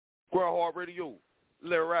GRINDHARD Radio.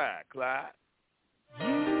 Let it ride, Clyde.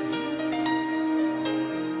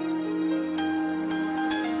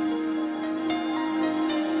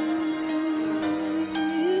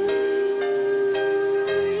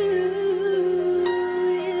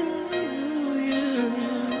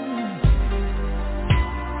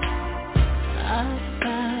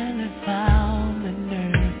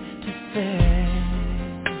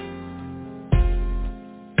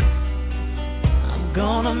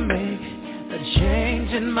 Gonna make a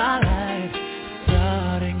change in my life,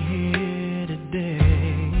 starting here today.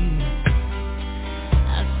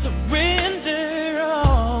 I surrender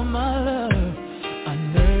all my love, I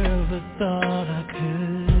never thought I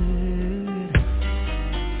could.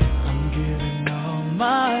 I'm giving all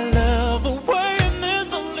my love away, and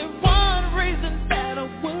there's only one reason that I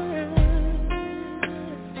would.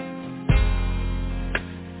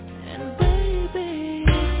 And baby,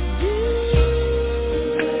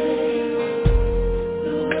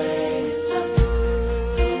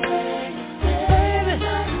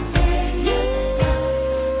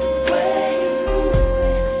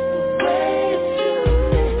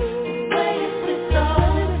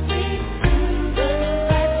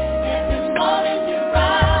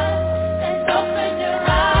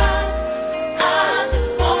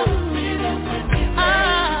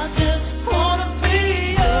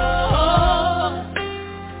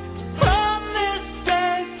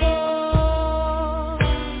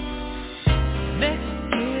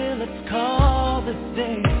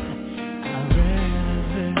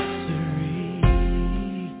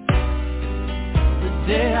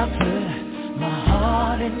 I put my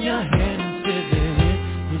heart in your hand and said that it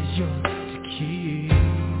was yours to keep.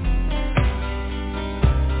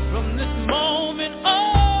 From this moment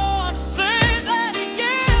on, say that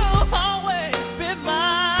you'll always be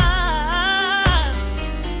mine.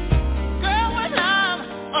 Girl, when I'm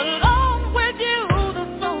alone with you,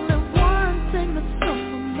 there's only one thing that's on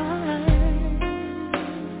my mind.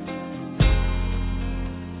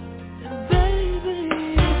 And baby,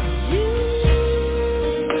 you.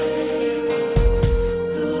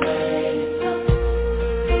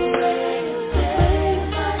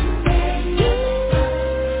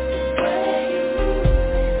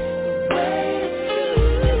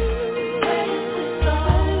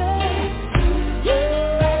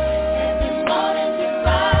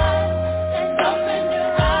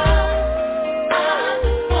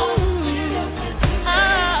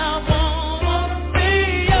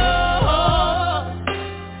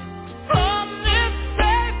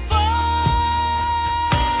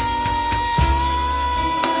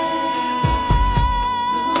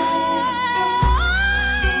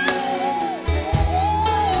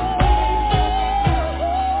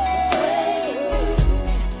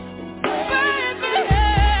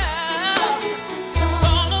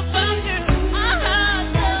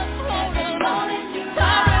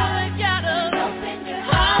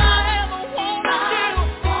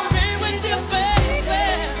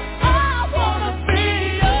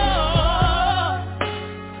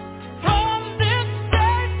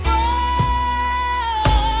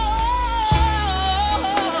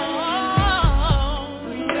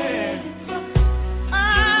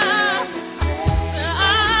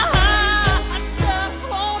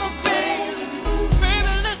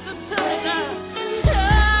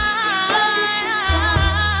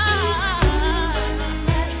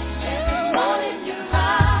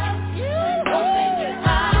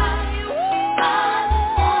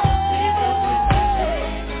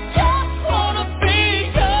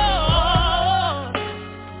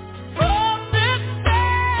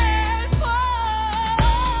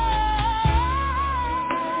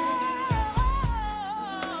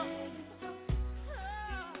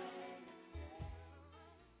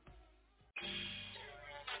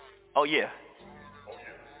 Oh yeah.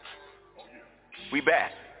 We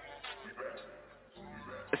back.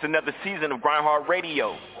 It's another season of GRINDHARD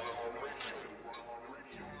Radio.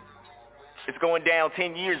 It's going down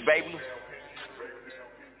 10 years, baby.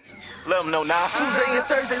 Let them know now. Tuesday and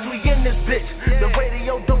Thursdays we in this bitch. The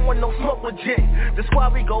radio don't want no smoke with Jit. That's why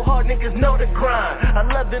we go hard, niggas know the grind.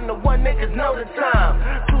 11 to 1, niggas know the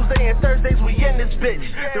time. Tuesday and Thursdays we in this bitch.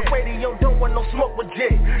 The radio don't want no smoke with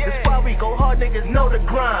Jit. That's why we go hard, niggas know the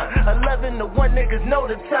grind. 11 to 1, niggas know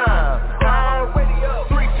the time. GRINDHARD Radio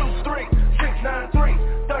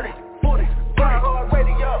 323-693-3040. GRINDHARD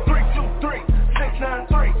Radio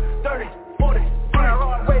 323-693-3040.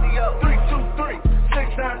 GRINDHARD Radio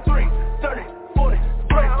 323-693-3040.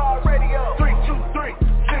 GRINDHARD Radio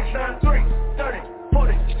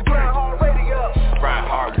 323-693-3040. GRINDHARD Radio.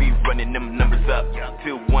 GRINDHARD, we running them numbers up.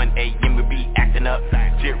 Till 1 a.m. we be acting up.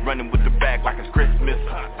 Jit running with the bag like it's Christmas.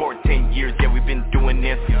 14 years, yeah, we've been doing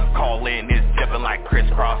this. Call in, it's jumping like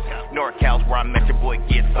crisscross. NorCal's where I met your boy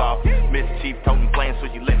gets off. Mischief, toting flames,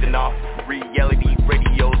 so you lifting off. Reality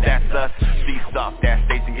radio, that's us. These soft ass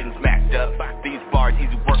station getting smacked up. These bars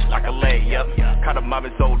easy work like a layup. Caught a mob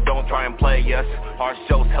so don't try and play us. Our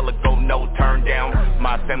shows hella go no turn down.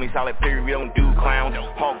 My family solid period, we don't do clowns.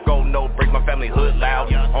 Hawk go no break, my family hood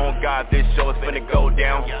loud. On God, this show is finna go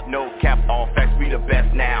down. No cap, all facts, we the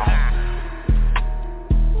best now.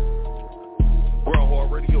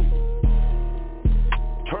 GRINDHARD Radio.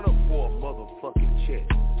 Turn up for a motherfucking check.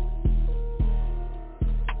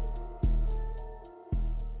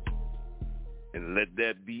 And let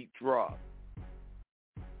that beat drop.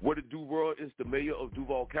 What it do, world? It's the mayor of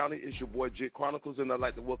Duval County. It's your boy, Jet Chronicles, and I'd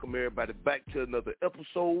like to welcome everybody back to another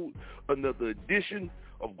episode, another edition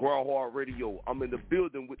of GRINDHARD Radio. I'm in the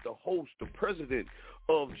building with the host, the president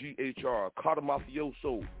of GHR, Carter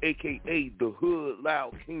Mafioso, a.k.a. the Hood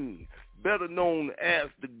Loud King, better known as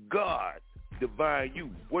the God, Divine You.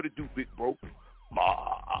 What it do, big bro?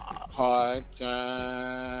 Hard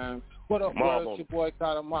time. What up, bro? It's your boy,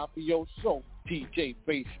 Carter Mafioso. DJ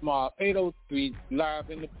Face Mob 803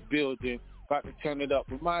 live in the building. About to turn it up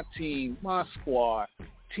with my team, my squad,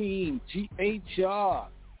 Team GHR,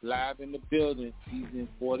 live in the building, season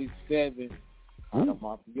 47. Carter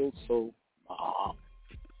Mafioso.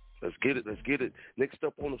 Let's get it, let's get it. Next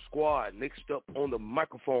up on the squad, next up on the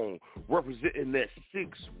microphone, representing that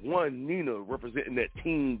 6'1" Nina, representing that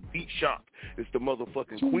Team Beat Shop. It's the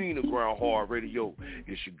motherfucking queen of GRINDHARD Radio.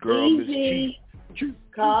 It's your girl, Miss Chief.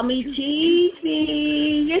 Call me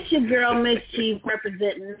Chiefy. It's your girl, Miss Chief,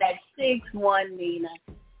 representing that 6'1" Nina.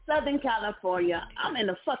 Southern California. I'm in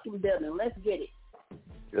the fucking building. Let's get it.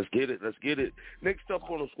 Let's get it, let's get it. Next up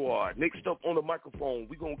on the squad, next up on the microphone,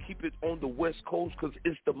 we're going to keep it on the West Coast because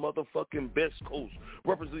it's the motherfucking best coast.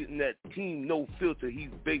 Representing that Team No Filter, he's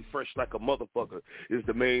big fresh like a motherfucker. Is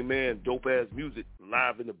the main man, Dope Ass Music,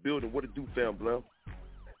 live in the building. What it do, fam, Blam?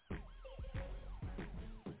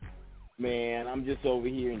 Man, I'm just over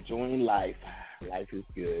here enjoying life. Life is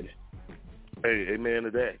good. Hey, amen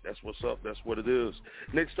to that. That's what's up. That's what it is.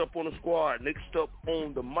 Next up on the squad, next up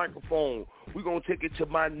on the microphone, we're going to take it to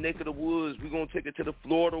my neck of the woods. We're going to take it to the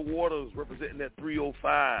Florida waters, representing that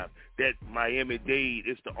 305, that Miami-Dade.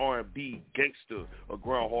 It's the R&B gangster of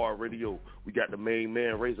GRINDHARD Radio. We got the main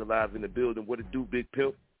man, Razor, live in the building. What it do, Big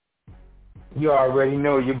Pimp? You already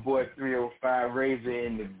know your boy 305 Razor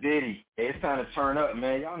in the bitty. Hey, it's time to turn up,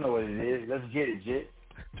 man. Y'all know what it is. Let's get it, Jit.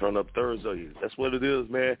 Turn up Thursday. That's what it is,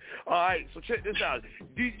 man. All right, so check this out.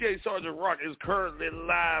 DJ Sergeant Rock is currently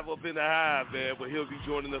live up in the hive, man, but he'll be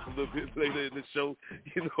joining us a little bit later in the show.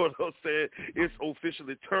 You know what I'm saying? It's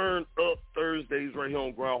officially Turn Up Thursdays right here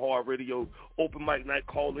on GRINDHARD Radio. Open mic night,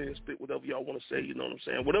 call in, spit whatever y'all want to say, you know what I'm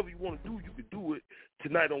saying? Whatever you want to do, you can do it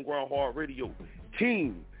tonight on GRINDHARD Radio.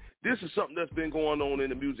 Team, this is something that's been going on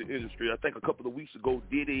in the music industry. I think a couple of weeks ago,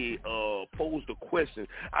 Diddy posed a question.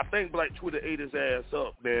 I think Black Twitter ate his ass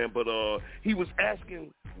up, man, but he was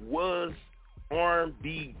asking, was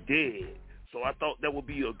R&B dead? So I thought that would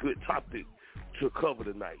be a good topic to cover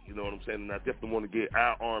tonight, you know what I'm saying? And I definitely want to get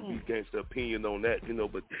our R&B gangster opinion on that, you know,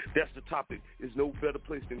 but that's the topic. There's no better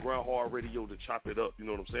place than GRINDHARD Radio to chop it up, you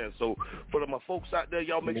know what I'm saying? So for my folks out there,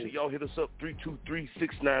 y'all make sure y'all hit us up,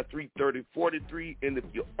 323-693-3043, and if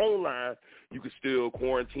you're online, you can still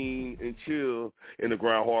quarantine and chill in the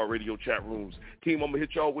GRINDHARD Radio chat rooms. Team, I'm going to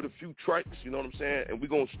hit y'all with a few tracks, you know what I'm saying? And we're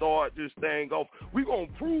going to start this thing off. We're going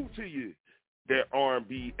to prove to you that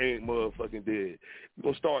R&B ain't motherfucking dead. We're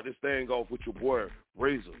going to start this thing off with your boy,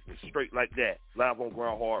 Razor. It's straight like that, live on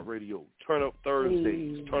GRINDHARD Radio. Turn up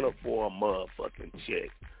Thursdays. Turn up for a motherfucking check.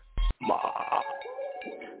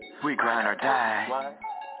 We grind or die. What?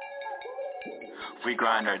 We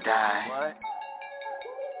grind or die. What?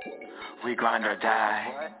 We grind or die.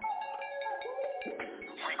 What?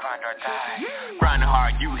 Grind or die. Grinding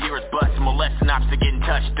hard, you hear us bustin', molesting ops to getting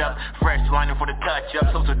touched up. Fresh lining for the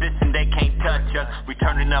touch-up, social distant, they can't touch us. We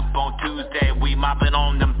turning up on Tuesday, we mopping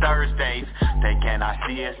on them Thursdays. They cannot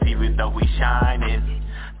see us even though we shining.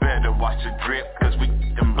 Better watch the drip, cause we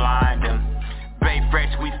them blind them. Bay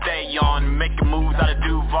fresh, we stay on, making moves out of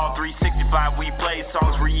Duval 365, we play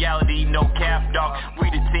songs, reality, no cap, dog. We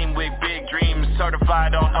the team with big dreams,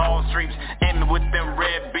 certified on all streams, aiming with them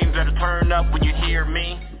red beams that'll turn up when you hear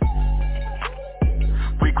me.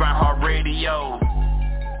 We GRINDHARD Radio.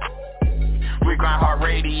 We GRINDHARD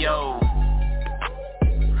Radio.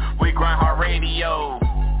 We GRINDHARD Radio.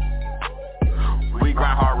 We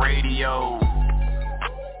GRINDHARD Radio.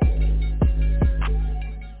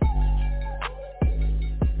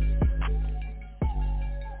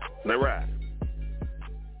 Let ride.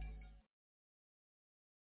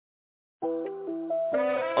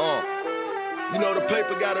 know the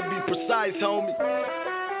paper gotta be precise, homie.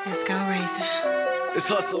 Let's go, Razor. It's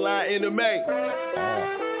Hustle Line MMA.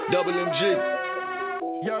 Double MG.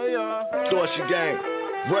 Yeah. Dorsey Gang.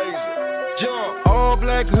 Razor. Jump. All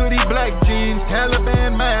black hoodie, black jeans,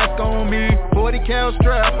 Taliban mask on me, 40 cal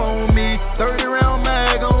strap on me, 30 round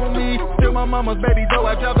mag on me. Still my mama's baby, though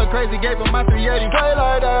I drive her crazy, gave her my 380. Straight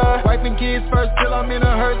like that. Wife and kids first till I'm in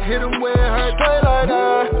a hearse, hit them where it hurts. Straight like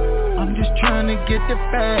that. I'm just trying to get the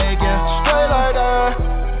bag, yeah. Straight like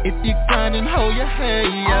that. If you grindin', hold your head,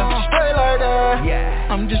 yeah. Straight like that. Yeah.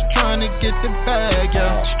 I'm just trying to get the bag,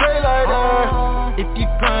 yeah. Straight like that. If you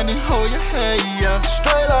grindin', hold your head, yeah.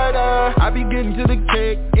 Straight like that. I be getting to the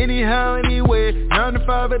cake, anyhow, anyway. 9 to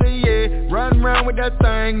 5 of the year, riding around with that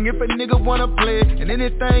thing. If a nigga wanna play, and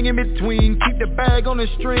anything in between, keep the bag on the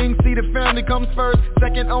string. See the family comes first,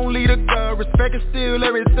 second only to God. Respect is still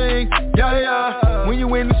everything, yeah. When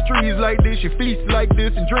you in the streets like this, you feast like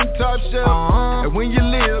this and drink top shelf. And when you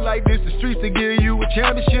live like this, the streets will give you a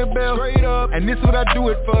championship belt. Straight up, and this what I do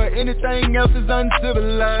it for. Anything else is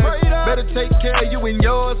uncivilized. Better take care of you and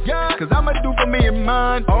yours, cause I'ma do for me and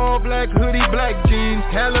mine. All black hoodie, black jeans,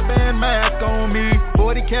 Taliban mask on me,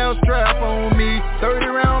 40 cal strap on me, 30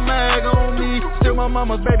 round mag on me. Still my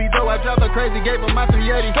mama's baby, though I drive her crazy, gave her my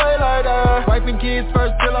 380. Straight like that. Wife and kids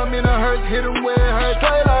first till I'm in a hearse, hit them where it hurts.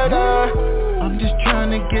 Straight like that. I'm just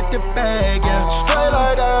trying to get the bag, yeah. Straight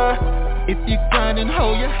like that. If you grindin',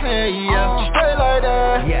 hold your head, yeah. Straight like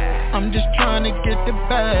that. Yeah. I'm just trying to get the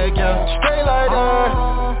bag, yeah. Straight like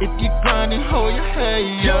that. If you grindin', hold your head,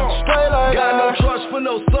 yeah. Straight like Got that. no trust for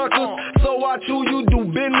no suckers, so watch who you do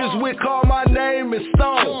business with. Call my name is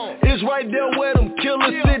Stone. It's right there where them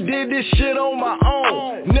killers sit. Did this shit on my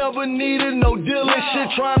own. Never needed no dealing shit,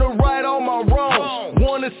 trying to right all my wrongs.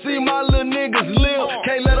 Wanna see my little niggas live.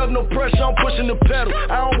 Can't let up no pressure, I'm pushing the pedal.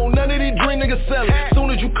 I don't want none of these dream niggas selling. Soon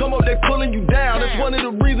as you come up, they pulling you down. That's one of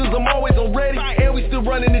the reasons I'm always on ready. And we still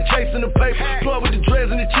running and chasing the paper. Plug with the dreads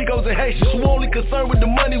and the Chicos and Haitians. Who only concerned with the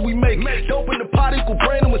money we make. Dope in the pot equal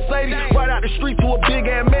brand and Mercedes. Right out the street to a big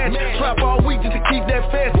ass mansion. Trap all week just to keep that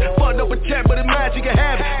fast. Fucked up a check, but it match, you can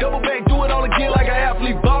have it. Double back, do it all again like an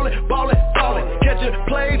athlete. Ballin'. Catchin'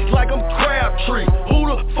 plays like I'm Crabtree. Who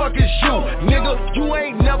the fuck is you? Nigga, you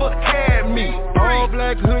ain't never had me. All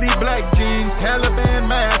black hoodie, black jeans, Taliban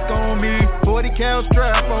mask on me, 40 cal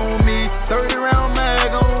strap on me, 30 round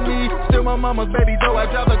mag on me. Still my mama's baby, though I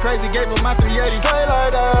drive her crazy, gave her my 380. Straight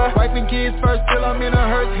like that. Wife and kids first till I'm in a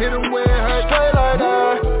hearse, hit them where it hurts. Straight like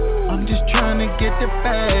that. I'm just trying to get the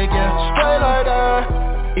bag, yeah. Straight like that.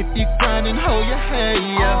 If you grindin', hold your head,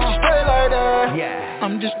 yeah. Straight like that. Yeah.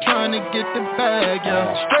 I'm just trying to get the bag,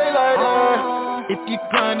 yeah. Straight like that. If you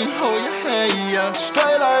grindin', hold your head, yeah.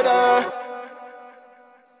 Straight like that.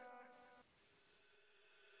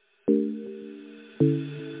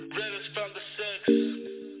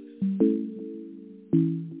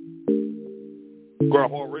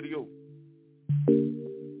 GRINDHARD Radio.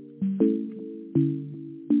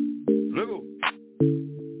 Look.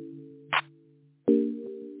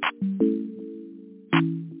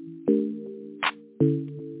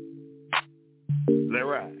 Let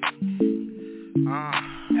ride.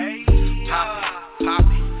 Hey,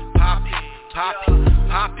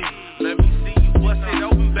 Poppy. Let me see you bust it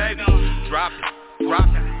open, baby. Drop it.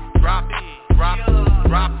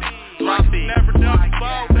 Never done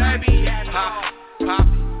before, baby.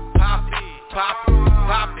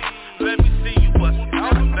 Poppy. Let me see you bust it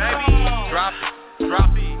open, baby. Drop it.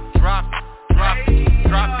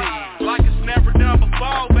 Like it's never done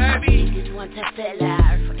before, baby. Just want to fill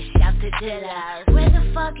out, shout to dealer. Where the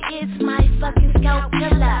fuck is my fucking scout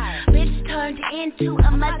killer? Bitch turned into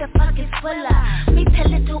a motherfucking spoiler. Me tell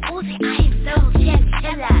little Uzi, I ain't so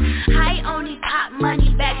chinchilla. I only pop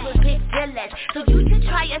money back with big dealers. So you should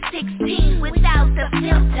try a 16 without the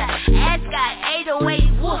filter. Ass got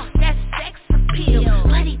 808 wolf, that's sex appeal.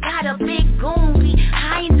 But he got a big goon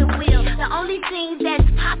behind the wheel. The only thing that's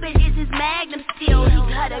poppin' is his magnum steel. He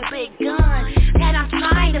got a big gun that I'm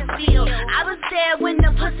trying to feel. I was there when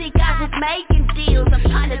the pussy guys was making deals. I'm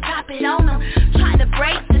trying to drop it on him, trying to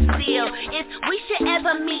break the seal. If we should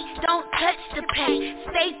ever meet, don't touch the paint.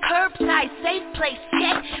 Stay curbside, safe place,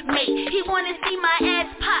 checkmate. He wanna see my ass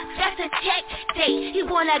pop, that's a check date. He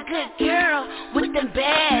want a good girl with them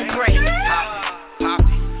bad grades.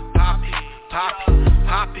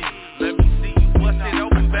 Poppy. Let me see you bust it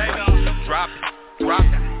open, baby. Drop it.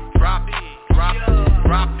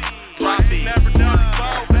 Never done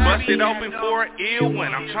before, baby. Bust it open for an ill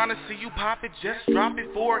one. I'm trying to see you pop it, just drop it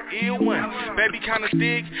for an ill one. Baby kinda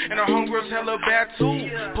thick, and her homegirl's hella bad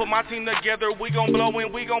too. Put my team together, we gon' blow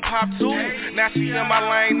and we gon' pop too. Now she in my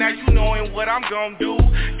lane, now you knowin' what I'm gon' do.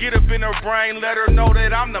 Get up in her brain, let her know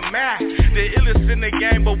that I'm the Mac. The illest in the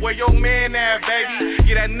game, but where your man at, baby?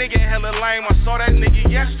 Yeah, that nigga hella lame, I saw that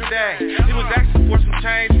nigga yesterday. He was asking for some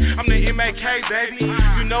change, I'm the M.A.K, baby.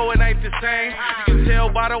 You know it ain't the same. You can tell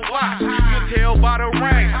by the watch, you can tell by the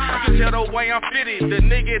rain, you can tell the way I'm fitted. The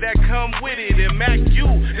nigga that come with it and Mac you,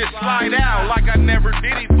 just slide out like I never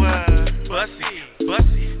did it, but bust it, bust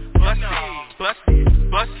it, bust it, bust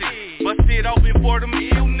it, bust it, bust it open for them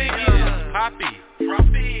ill niggas. Pop it, drop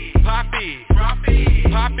it, pop it, drop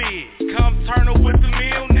it, pop it, come turn up with them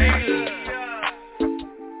ill niggas.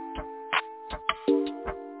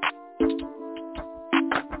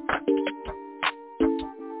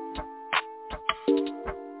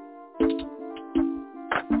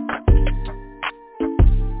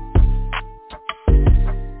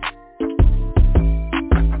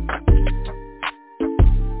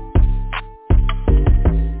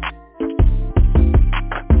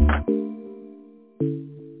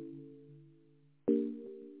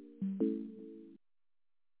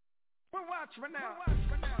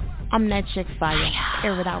 I'm that chick fire.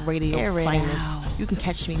 Air It Out Radio finest. You can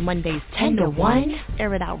catch me Mondays 10 to 1.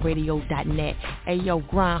 airitoutradio.net. Hey yo,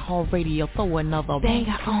 GRINDHARD Radio, throw another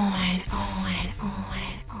banger on.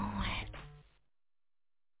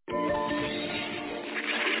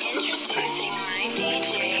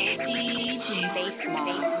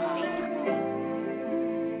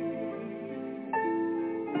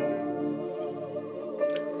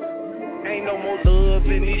 Ain't no more love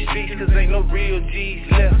in these streets, cause ain't no real G's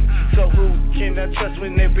left. So who can I trust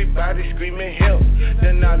when everybody screaming help?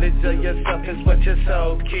 The knowledge of yourself is what your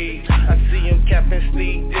soul keeps. I see them capping,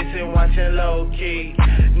 sneak dissing, watching low key.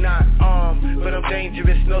 Not armed, but I'm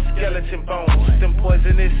dangerous, no skeleton bones. Them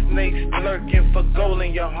poisonous snakes lurking for gold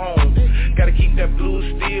in your home. Gotta keep that blue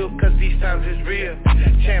steel, cause these times is real.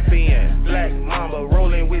 Champion, Black Mamba,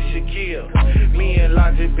 rolling with Shaquille. Me and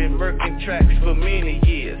Logic been murking tracks for many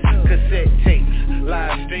years. Cassette tapes,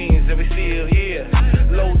 live streams, and we still here.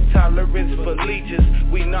 Low tolerance for leeches.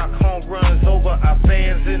 We knock home runs over our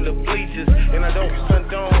fans in the bleachers. And I don't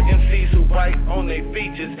condone MCs who bite on their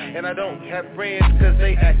features. And I don't have friends cause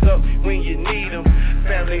they act up when you need them.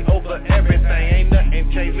 Family over everything, ain't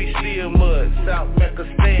nothing changed, we still mud. South Mecca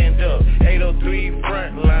stand up, 803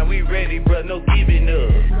 front line, we ready bruh, no giving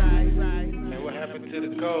up. Man, what happened to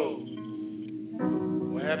the code?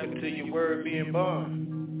 What happened to your word being born?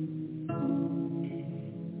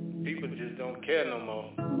 People just don't care no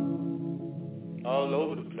more. All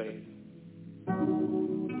over the place.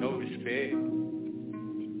 No respect.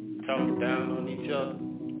 Talking down on each other.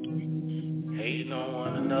 Hating on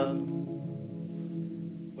one another.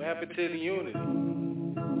 What happened to the unity?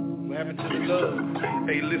 What happened to the love?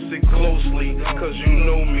 Hey, listen closely, cause you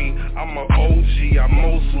know me, I'm a OG, I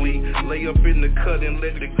mostly lay up in the cut and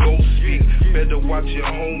let the ghost speak. Better watch your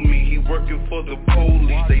homie, he working for the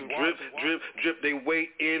police. They drip, drip, drip, they way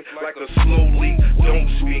in like a slow leak. Don't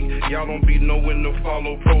speak, y'all don't be knowing to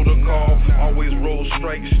follow protocol. Always roll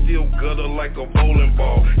strikes, still gutter like a bowling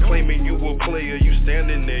ball. Claiming you a player, you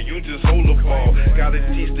standing there, you just hold the ball. Gotta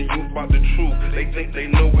teach the youth about the truth, they think they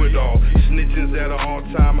know it all. Snitches at an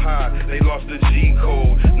all-time high, they lost the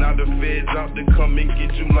G-code. Now the feds out to come and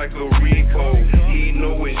get you like a Rico. He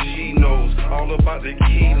know and she knows all about the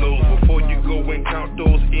kilos. Before you go and count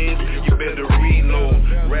those ends, you better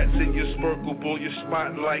reload. Rats in your sparkle, blow your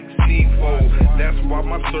spot like C4. That's why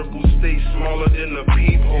my circle stays smaller than a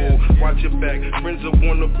peephole. Watch your back, friends will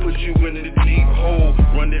wanna put you in the deep hole.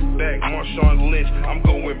 Run it back, Marshawn Lynch, I'm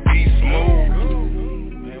going beast mode.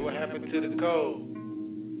 Man, what happened to the code?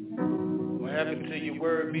 What happened to your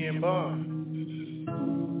word being born?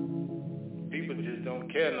 People just don't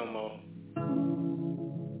care no more.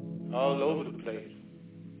 All over the place.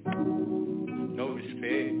 No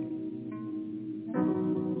respect.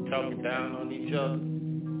 Talking down on each other.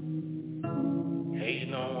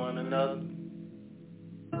 Hating on one another.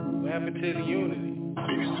 What happened to the unity?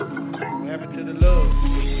 What happened to the love?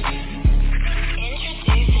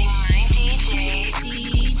 Introducing my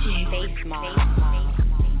DJ Face Mob.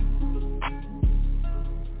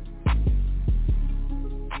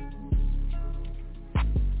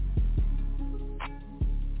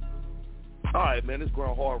 All right, man, this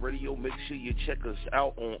GRINDHARD RADIO. Make sure you check us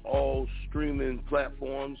out on all streaming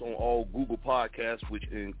platforms, on all Google Podcasts, which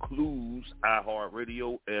includes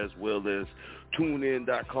iHeartRadio, as well as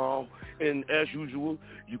TuneIn.com. And as usual,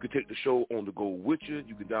 you can take the show on the go with you.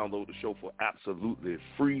 You can download the show for absolutely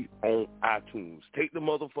free on iTunes. Take the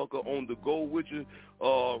motherfucker on the go with you.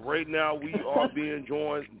 Right now, we are being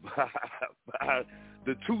joined by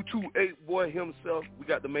the 228 boy himself. We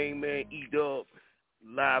got the main man, E-Dub,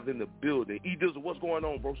 live in the building. E-Dub, what's going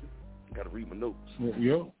on, bro? I got to read my notes.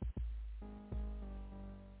 Yep.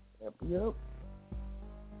 All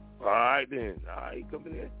right, then. All right, he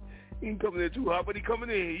coming in. He ain't coming in too hot, but he coming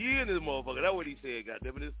in. He in this motherfucker. That's what he said,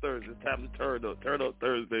 goddammit. It's Thursday. It's time to turn up. Turn up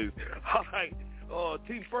Thursdays. All right.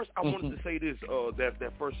 Team, first, I wanted to say this.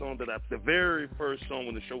 That first song the very first song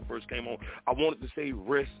when the show first came on, I wanted to say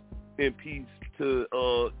rest in peace to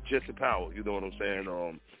Jesse Powell. You know what I'm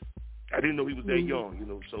saying? I didn't know he was that young, you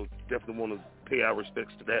know, so definitely want to pay our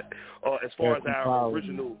respects to that. As far as our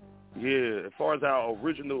original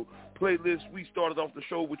playlist, we started off the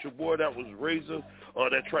show with your boy. That was Razor.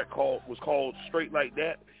 That track was called Straight Like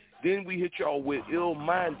That. Then we hit y'all with Ill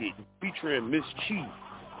Minded featuring Miss Chief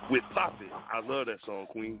with Poppin'. I love that song,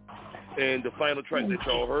 Queen. And the final track that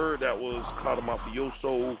y'all heard, that was Cada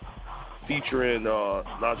Mafioso featuring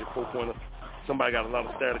Logic 4.0. Somebody got a lot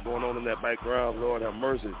of static going on in that background. Lord have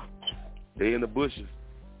mercy. They in the bushes.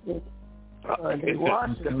 They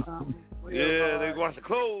wash them. Yeah, they wash the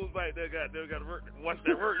clothes like they got to wash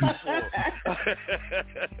that work uniform.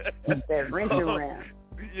 That rinse around.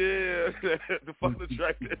 Yeah, the final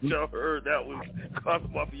track that y'all heard, that was Cada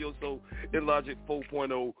Mafioso and Logic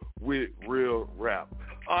 4.0 with Real Rap.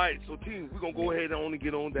 All right, so team, we're going to go ahead and only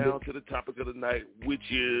get on down to the topic of the night,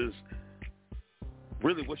 which is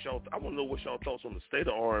really I want to know what y'all thoughts on the state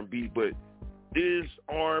of R&B, but is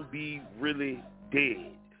R&B really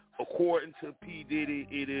dead? According to P. Diddy,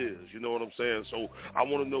 it is. You know what I'm saying? So I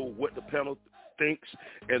want to know what the panel thinks,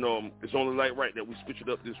 and it's only right that we switch it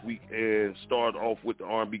up this week and start off with the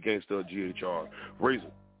R&B gangster GHR.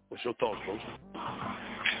 Razor, what's your thoughts,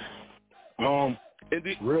 bro?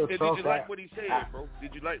 Did you like what he said, bro?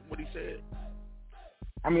 Did you like what he said?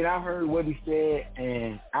 I mean, I heard what he said,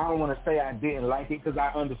 and I don't want to say I didn't like it because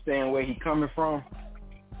I understand where he's coming from.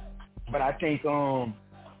 But I think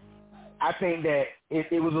that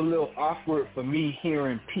it was a little awkward for me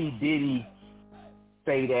hearing P. Diddy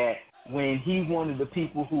say that when he one of the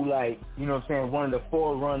people who, like, you know what I'm saying, one of the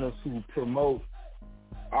forerunners who promote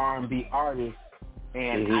R&B artists,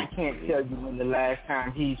 and I can't tell you when the last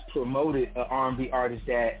time he's promoted an R&B artist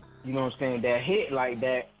that, you know what I'm saying, that hit like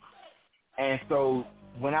that. And so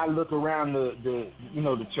when I look around the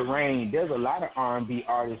terrain, there's a lot of R&B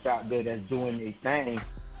artists out there that's doing their thing.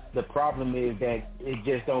 The problem is that it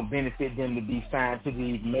just don't benefit them to be signed to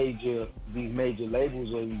these major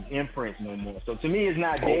labels or these imprints no more. So to me, it's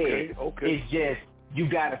not dead. Okay. It's just you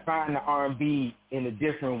got to find the R&B in a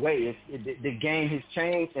different way. The game has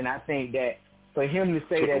changed, and I think that for him to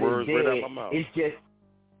say that it's dead,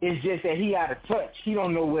 it's just that he out of touch. He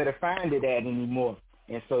don't know where to find it at anymore,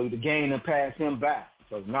 and so the game done passed him by.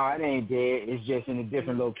 So no, it ain't dead. It's just in a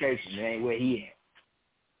different location. It ain't where he at.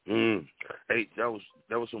 Hey, that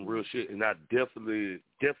was some real shit, and I definitely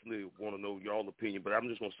want to know y'all opinion. But I'm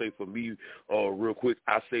just gonna say for me, real quick,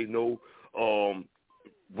 I say no.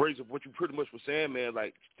 Razor, what you pretty much were saying, man,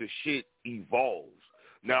 like the shit evolves.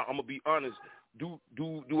 Now I'm gonna be honest. Do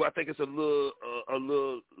I think it's a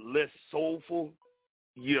little less soulful?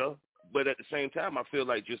 Yeah. But at the same time, I feel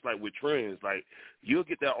like just like with trends, like you'll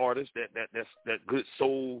get that artist that's that good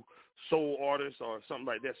soul artist or something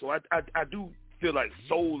like that. So I do feel like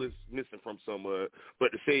soul is missing from somewhere,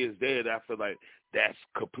 but to say it's dead, I feel like that's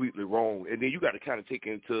completely wrong. And then you got to kind of take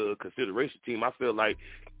into consideration, team. I feel like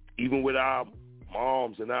even with our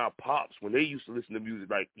moms and our pops, when they used to listen to music,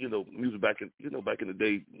 like music back in the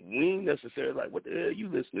day, we ain't necessarily like, what the hell you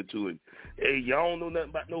listening to? And hey, y'all don't know nothing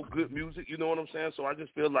about no good music. You know what I'm saying? So I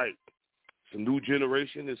just feel like it's a new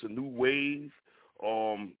generation, it's a new wave.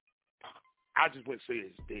 I just wouldn't say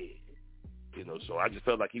it's dead. So I just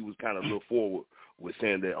felt like he was kind of a little forward with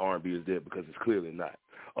saying that R&B is dead because it's clearly not.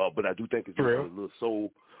 But I do think it's a little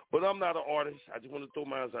soul. But I'm not an artist. I just want to throw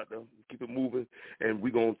mine out there, keep it moving, and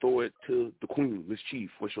we're going to throw it to the queen, Miss Chief.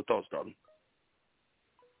 What's your thoughts, darling?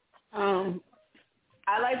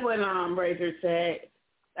 I like what Razor said.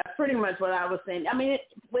 That's pretty much what I was saying. I mean,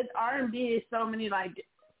 with R&B, it's so many, like,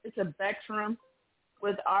 it's a spectrum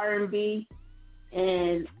with R&B,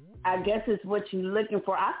 and I guess it's what you're looking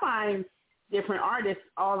for. I find different artists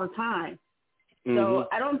all the time. So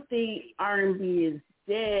I don't think R&B is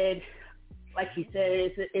dead. Like you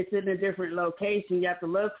said, it's in a different location. You have to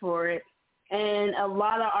look for it. And a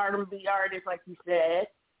lot of R&B artists, like you said,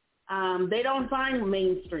 they don't sign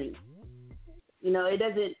mainstream. You know, it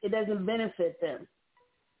doesn't benefit them.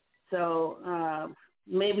 So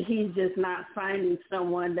maybe he's just not finding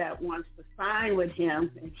someone that wants to sign with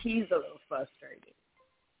him, and he's a little frustrated.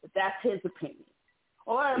 But that's his opinion.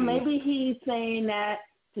 Or maybe he's saying that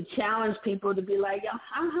to challenge people to be like,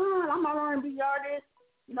 I'm an R&B artist.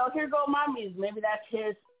 You know, here go my music. Maybe that's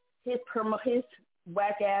his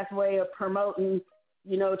whack ass way of promoting.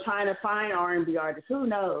 You know, trying to find R&B artists. Who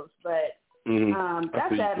knows? But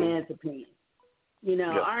that's that man's opinion. You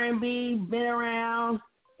know, R&B been around.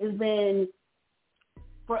 It's been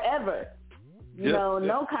forever. You know,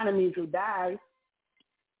 no kind of music dies.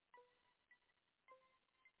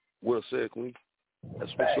 Well said, Queen.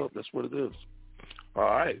 That's what's up. That's what it is. All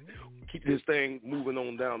right. Keep this thing moving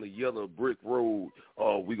on down the yellow brick road.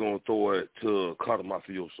 We're going to throw it to Carter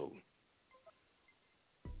Mafioso.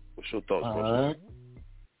 What's your thoughts, bro? All right.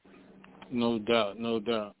 No doubt.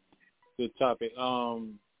 Good topic.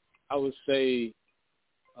 I would say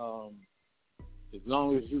as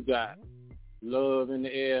long as you got love in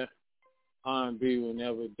the air, R&B will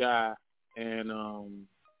never die. And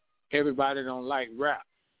everybody don't like rap.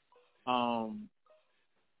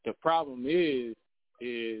 The problem is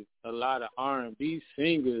a lot of R&B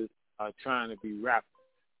singers are trying to be rappers,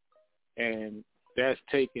 and that's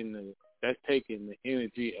taking the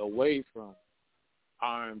energy away from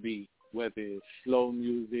R&B, whether it's slow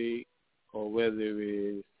music or whether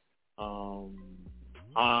it's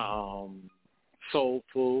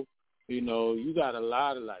soulful. You know, you got a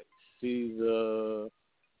lot of like Caesar,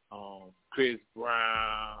 Chris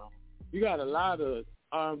Brown. You got a lot of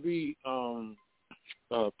R&B,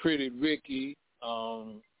 Pretty Ricky.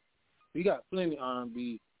 You got plenty of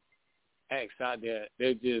R&B acts out there.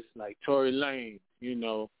 They're just like Tory Lanez, you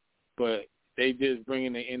know, but they just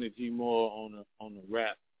bringing their energy more on the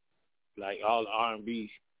rap. Like all the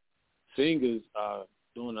R&B singers are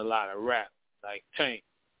doing a lot of rap, like Tank.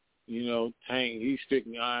 You know, Tank, he's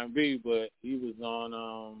strictly R&B, but he was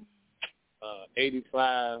on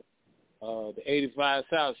 85, the 85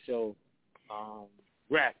 South show,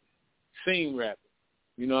 rapping, rapping.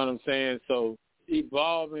 You know what I'm saying? So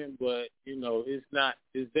evolving, but you know, it's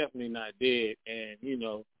definitely not dead. And you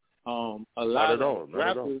know, a lot of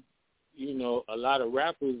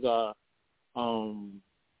rappers are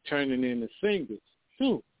turning into singers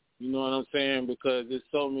too. You know what I'm saying? Because there's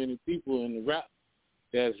so many people in the rap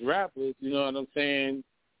that's rappers. You know what I'm saying?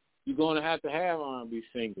 You're gonna have R&B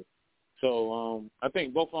singers. So I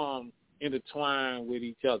think both of them intertwine with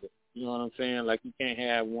each other. You know what I'm saying? Like you can't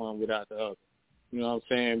have one without the other. You know what I'm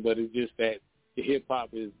saying? But it's just that the hip hop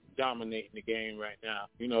is dominating the game right now.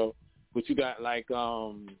 You know, but you got like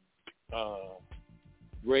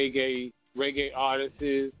reggae artists.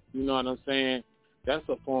 You know what I'm saying? That's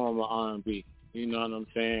a form of R&B. You know what I'm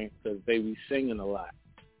saying? Because they be singing a lot.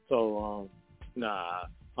 So nah,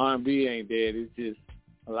 R&B ain't dead. It's just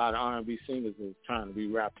a lot of R&B singers is trying to be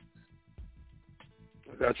rappers.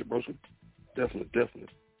 I got you, bro. Definitely.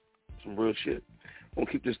 Some real shit. We're going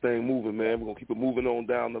to keep this thing moving, man. We're going to keep it moving on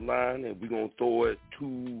down the line, and we're going to throw it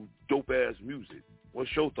to dope-ass music.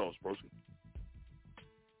 What's your thoughts, bro?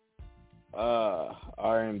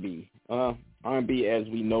 R&B. R&B as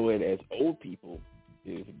we know it as old people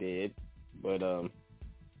is dead. But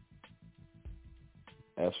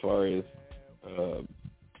as far as a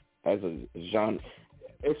genre,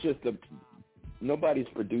 it's just nobody's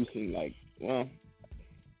producing like, well,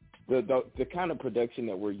 the kind of production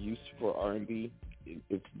that we're used to for R&B,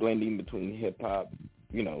 it's blending between hip hop,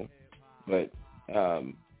 you know, but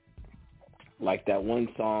like that one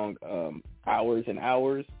song, Hours and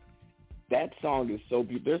Hours, that song is so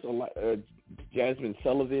beautiful. There's a lot. Jasmine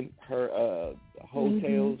Sullivan, her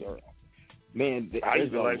Hotels, or man, I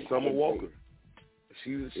even like Summer Walker.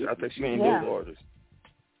 I think she's a dope artist.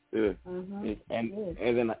 Yeah,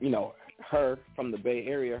 and then you know her from the Bay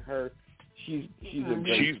Area. She's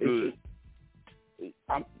good.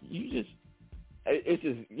 It's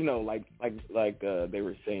just you know like they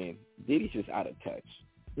were saying, Diddy's just out of touch.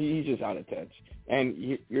 He's just out of touch, and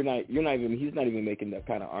he's not even making that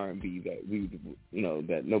kind of R&B that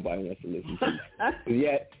that nobody wants to listen to.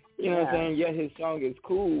 Yet, you know what I'm saying? Yeah, his song is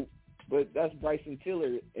cool, but that's Bryson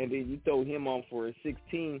Tiller, and then you throw him on for a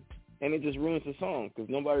 16, and it just ruins the song because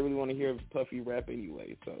nobody really want to hear Puffy rap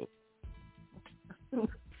anyway. So.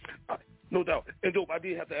 No doubt. And Dope, I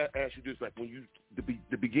did have to ask you this, like when you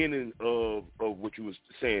the beginning of what you was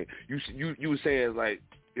saying, you were saying like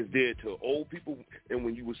it's dead to old people, and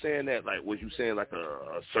when you were saying that, like was you saying like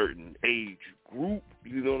a certain age group,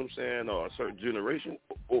 you know what I'm saying, or a certain generation,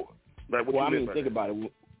 or like what you mean by think about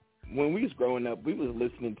it. when we was growing up, we was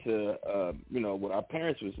listening to what our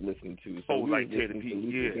parents was listening to. So we like was listening to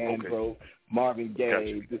Luther Vandross, okay. Marvin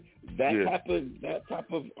Gaye, Gotcha. that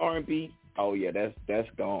type of R&B. Oh yeah, that's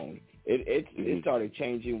gone. It started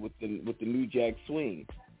changing with the New Jack Swing,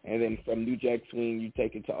 and then from New Jack Swing you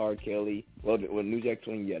take it to R. Kelly. Well, New Jack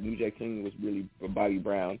Swing was really for Bobby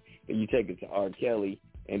Brown, and you take it to R. Kelly,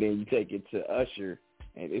 and then you take it to Usher,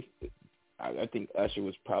 and I think Usher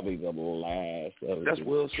was probably the last of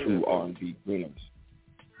the true R&B winners.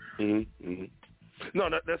 Mm-hmm. No,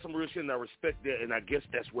 that's some real shit, and I respect that, and I guess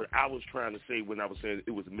that's what I was trying to say when I was saying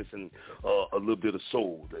it was missing a little bit of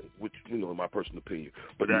soul, which, in my personal opinion.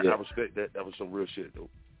 But I respect that. That was some real shit, though.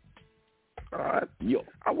 All right. Yo.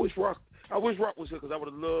 I wish Rock was here because I would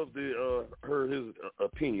have loved to heard his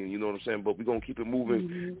opinion, you know what I'm saying? But we're going to keep it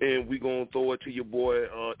moving, and we're going to throw it to your boy,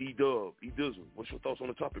 E-Dub. E-Dizzle, what's your thoughts on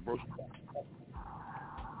the topic, bro?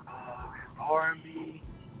 R&B,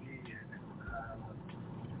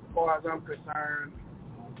 as far as I'm concerned,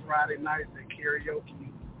 on Friday nights at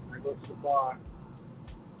karaoke, I go to the bar.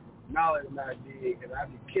 No, it's not big, because I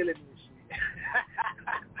be killing this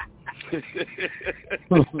shit.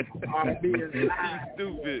 R&B is live.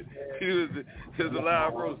 Stupid. He was a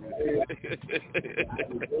live roast.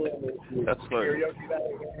 That's funny. Karaoke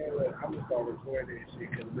night, I'm going to start recording that shit,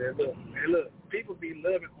 because, man, look, people be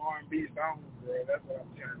loving R&B songs, bro. That's what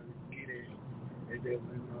I'm trying to get at. And then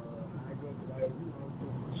when I go to,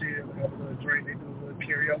 chill, have a little drink, they do a little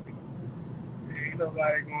karaoke. Ain't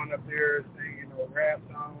nobody going up there singing rap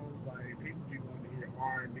songs. Like, people be wanting to hear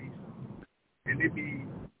R&B songs. And it be,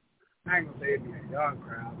 I ain't gonna say it be a young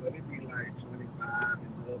crowd, but it be like 25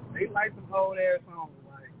 and up. They like some old ass songs.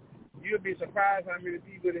 Like, you'll be surprised how many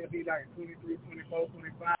people that be like 23, 24,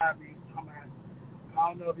 25 be talking about. I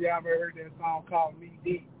don't know if y'all ever heard that song called Knee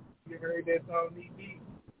Deep. You ever heard that song, Knee Deep?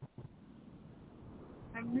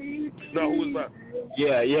 No, who was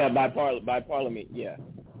that? Yeah, by Parliament, yeah.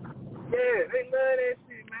 Yeah, they love that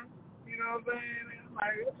shit, man. You know what I'm saying?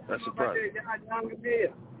 Like, that's surprising. How young it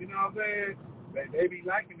is. You know what I'm saying? They be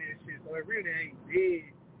liking that shit, so it really ain't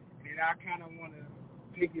dead. And I kind of want to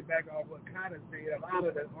piggyback off what kind of said. A lot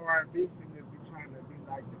of the R&B singers be trying to be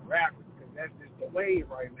like the rappers, because that's just the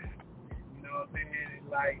wave right now. You know what I'm saying?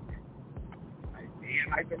 It's like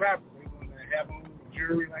being like the rappers. They want to have on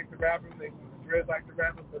jewelry like the rappers. They want to dress like the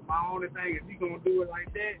rappers. But my only thing is, he gonna do it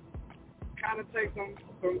like that, kind of take some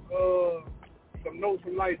notes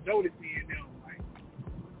from like Jodeci and them. Like,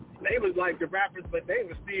 they was like the rappers, but they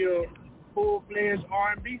were still full-fledged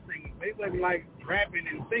R&B singers. They wasn't like rapping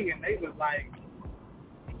and singing. They was like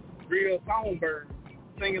real songbirds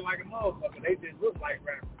singing like a motherfucker. They just look like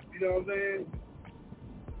rappers. You know what I'm saying?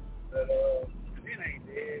 But it ain't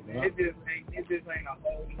dead, man. It just ain't a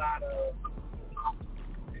whole lot of.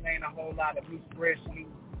 It ain't a whole lot of new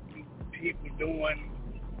people doing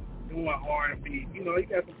R&B. You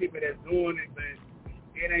got some people that's doing it, but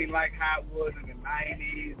it ain't like how it was in the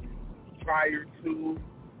 90s prior to,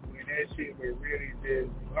 when that shit was really just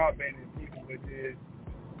bumping and people were just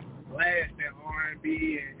blasting R&B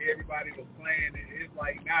and everybody was playing it. It's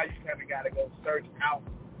like now you kind of got to go search out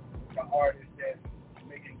the artists that's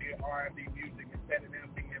making good R&B music instead of them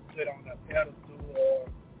being put on a pedestal or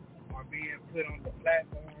being put on the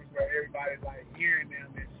platforms where everybody's like hearing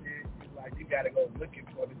them and shit. It's like you gotta go looking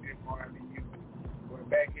for the good R&B music. Where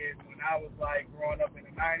back when I was like growing up in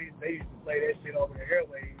the 90s, they used to play that shit over the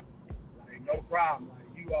airwaves, like no problem.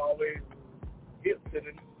 Like you always hip to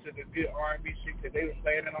the good R&B shit because they were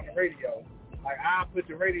playing it on the radio. Like I put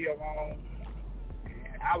the radio on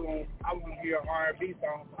and I won't hear an R&B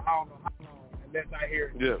song for I don't know how long unless I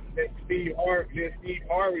hear that Steve Harvey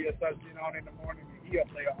or something on in the morning. He'll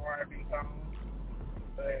play an R&B song,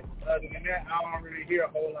 but other than that, I don't really hear a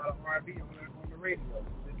whole lot of R&B on the radio.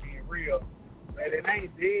 Just being real, but it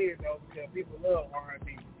ain't dead though because people love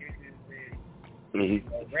R&B. It's just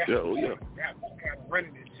that rappers kind of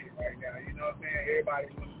running this shit right now. You know what I'm saying? Everybody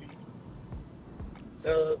wants to be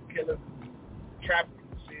thugs, killers, trappers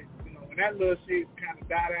and shit. When that little shit kind of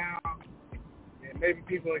die down, then maybe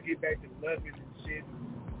people will get back to loving and shit,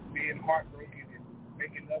 and being heartbroken and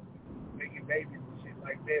making babies.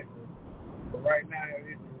 Like that, but right now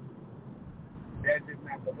that's just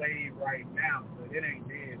not the wave right now. But it ain't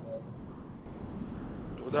dead though.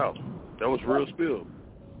 No doubt, that was real spill.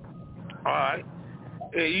 All right,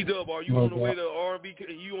 hey E-Dub, are you on the way to R&B?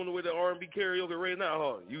 You on the way to R&B karaoke right now,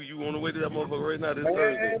 huh? You on the way to that motherfucker right now this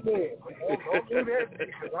Thursday? Don't do that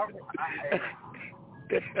because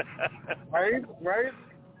Raise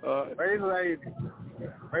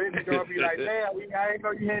gonna be like, damn, I ain't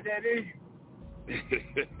know you had that in you.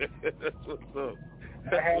 That's what's up.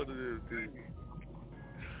 That's what it is, dude.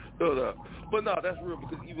 But no, that's real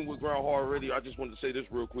because even with Grind Hard Radio, I just wanted to say this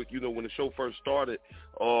real quick. When the show first started,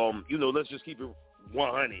 let's just keep it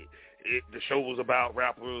 100. The show was about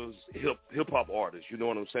rappers, hip hop artists. You know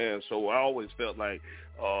what I'm saying? So I always felt like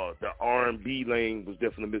the R&B lane was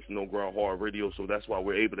definitely missing on Grind Hard Radio. So that's why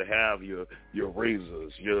we're able to have your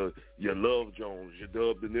Razors, your Love Jones, your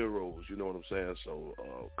Dub De Niros. You know what I'm saying? So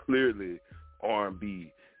clearly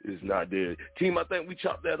R&B is not there. Team, I think we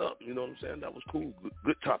chopped that up. You know what I'm saying? That was cool.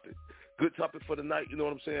 Good topic. Good topic for the night. You know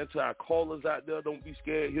what I'm saying? To our callers out there, don't be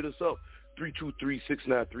scared. Hit us up.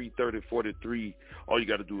 323-693-3043. All you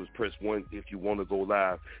got to do is press 1 if you want to go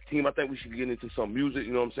live. Team, I think we should get into some music,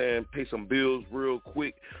 you know what I'm saying? Pay some bills real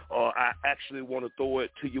quick. I actually want to throw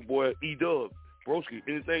it to your boy E-Dub. Broski,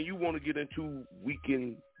 anything you want to get into, we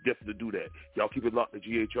can definitely do that. Y'all keep it locked to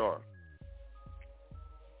GHR.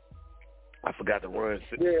 I forgot to run.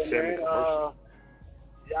 Man.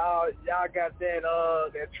 Y'all got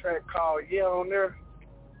that track called Yeah on there?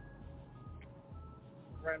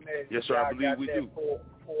 Run that. Yes, sir. I believe we do. Pull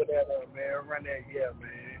that up, man. Run that, yeah,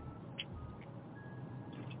 man.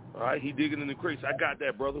 All right, he digging in the crates. I got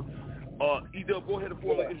that, brother. E-Dub, go ahead and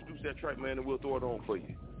formally introduce that track, man, and we'll throw it on for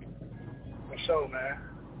you. For sure, man.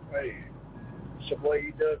 Hey, it's your boy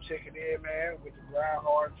E-Dub checking in, man, with the Grind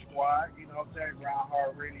Hard Squad. You know what I'm saying? Grind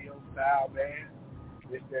Hard Radio style, man.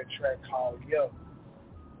 It's that track called Yo.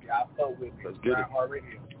 Y'all fuck with me. Let's get Grind it. Hard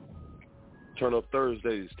Radio. Turn up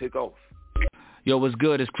Thursdays. Take off. Yo, what's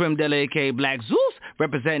good? It's Crim Della, a.k.a. Black Zeus,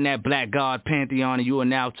 representing that Black God Pantheon, and you are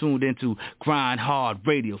now tuned into Grind Hard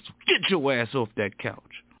Radio. So get your ass off that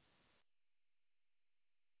couch.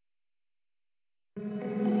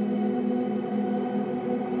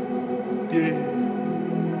 Yeah,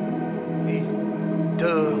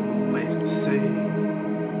 E-Dub, man, say.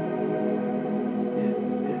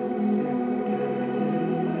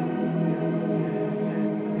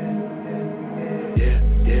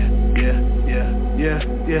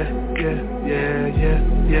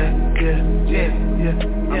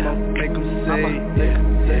 I'ma make them say,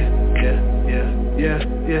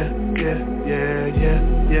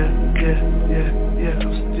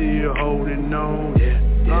 I'm still holding on.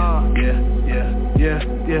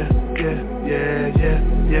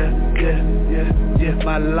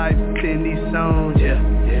 My life in these songs.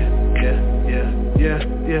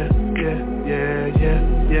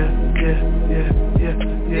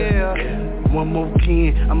 One more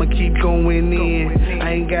again, I'ma keep going in.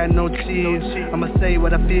 I ain't got no chills. I'ma say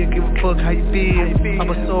what I feel, give a fuck how you feel. I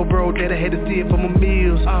was so broke that I had to see it for my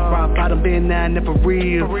meals. Rock bottom been now, never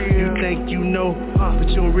real. You think you know, but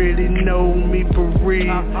you don't really know me for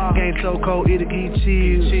real. Game so cold, it'll get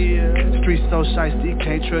chills. Streets so shiesty,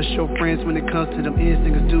 can't trust your friends when it comes to them ends.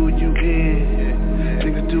 Niggas do you in.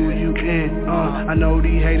 Niggas do you in. I know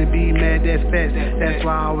these haters be mad, that's fast. That's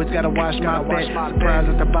why I always gotta watch my back. Surprise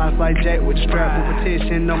at the box like Jack with the strap with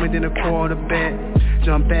protection on me than a quarterback.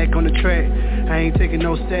 Jump back on the track, I ain't taking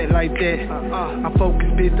no set like that. I focus,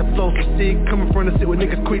 bitch, the flow so sick. Coming from the sit with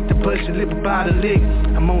niggas quick to push your lip about a lick.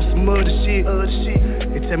 I'm on some other shit.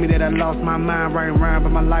 They tell me that I lost my mind, right around,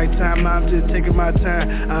 but my lifetime, I'm just taking my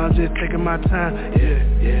time.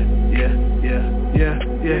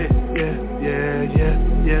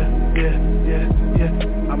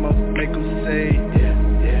 I'ma make them say,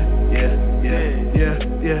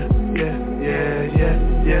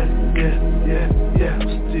 I'm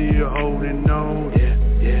still holding on.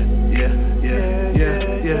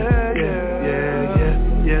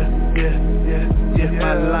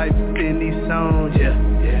 My life in these songs.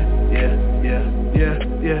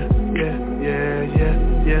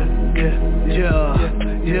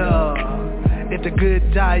 If the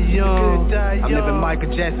good die young, I'm living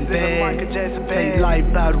Michael Jackson bad. Take life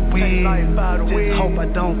by the wheel. Just hope I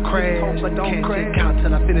don't crash. Can't check out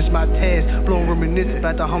till I finish my task. Blowing reminiscence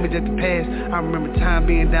about the homies at the past. I remember time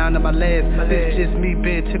being down to my last. This just me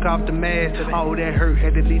being took off the mask. All that hurt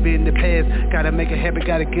had to leave it in the past. Gotta make a habit,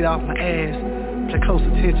 gotta get off my ass. Pay close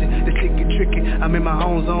attention, this shit get tricky. I'm in my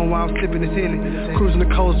own zone while I'm sipping this in it. Cruising the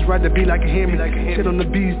coast, ride the beat like a Hemi. Sit on the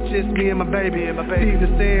beach, just me and my baby. Feed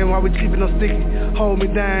the sand while we keeping no sticky. Hold me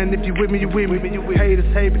down, if you with me, you with me. Haters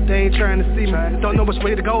hate, but they ain't trying to see me. Don't know which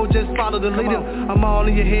way to go, just follow the leader. I'm all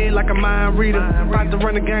in your head like a mind reader. About to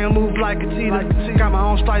run the game, move like a cheetah. Got my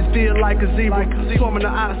own stripes, feel like a zebra. Swarming the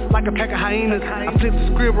ice like a pack of hyenas. I flip the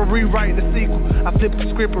script and rewrite the sequel. I flip the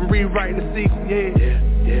script and rewrite the sequel.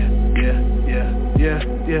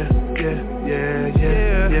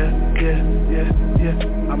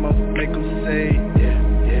 I'ma make them say,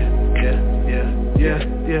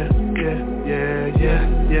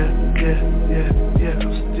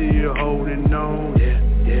 I'm still holding on.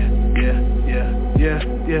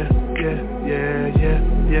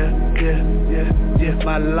 yeah.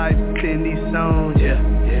 My life in these songs, yeah.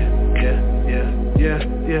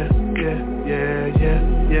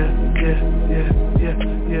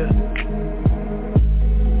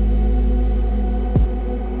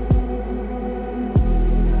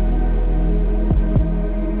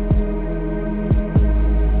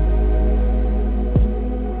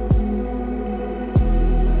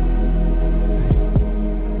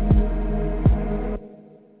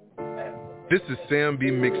 This is Sam B.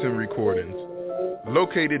 Mixon Recordings,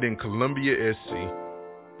 located in Columbia, SC.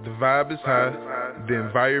 The vibe is high, the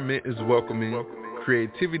environment is welcoming,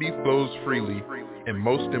 creativity flows freely, and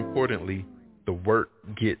most importantly, the work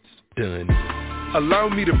gets done. Allow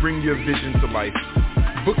me to bring your vision to life.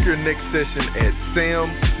 Book your next session at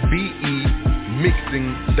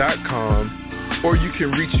sambemixing.com, or you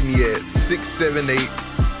can reach me at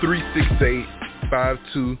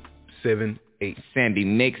 678-368-5278. Sandy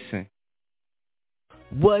Mixon.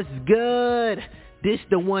 What's good? This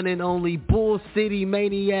the one and only Bull City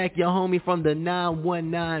Maniac, your homie from the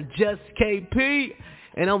 919, Just KP.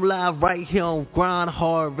 And I'm live right here on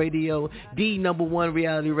GRINDHARD Radio, the #1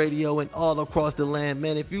 reality radio and all across the land.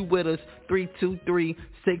 Man, if you with us,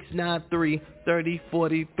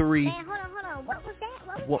 323-693-3043. Man, hold on. What was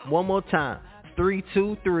that? One more time.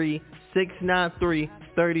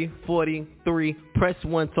 323-693-3043. Press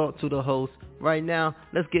 1, talk to the host. Right now,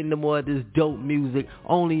 let's get into more of this dope music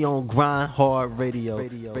only on GRINDHARD Radio.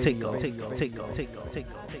 Take off.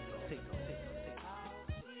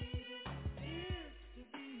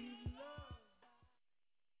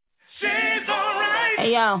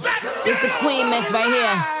 Hey yo, it's the Queen Mix right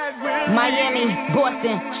here. Miami,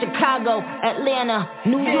 Boston, Chicago, Atlanta,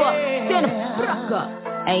 New York, stand the fuck up.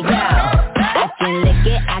 Hey yo, I can lick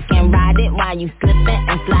it, I can ride it while you slipping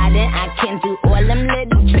and sliding. I can do all them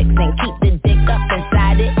little tricks and keep the dick up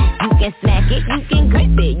inside it. You can smack it, you can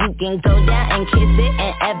grip it, you can go down and kiss it.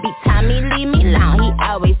 And every time he leave me alone, he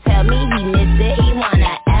always tell me he miss it. He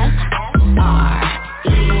wanna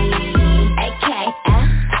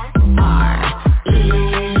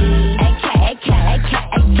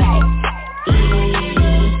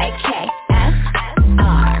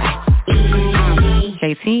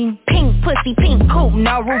Pink pussy, pink coupe,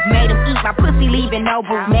 no roof, made him eat my pussy, leaving no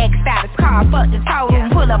boo. Next stop is car, fuck the total.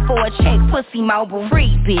 Pull up for a check, pussy mobile.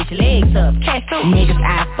 Free bitch, legs up, chest up. Niggas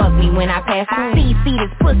I fuck me when I pass through. See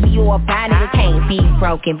this pussy or buy nigga can't be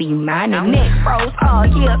broken, be mine. Neck froze, oh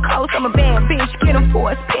yeah, close. I'm a bad bitch, get him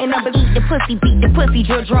for a spin number. Eat the pussy, beat the pussy,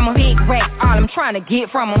 drill drummer. Big rack, all I'm trying to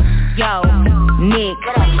get from him. Yo, Nick,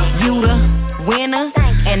 you the winner,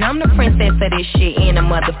 and I'm the princess of this shit and a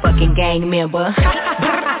motherfucking gang member.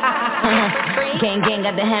 Gang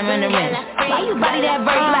got the hammer and the wrench. Why you body that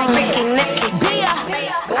verse like Ricky Nicky?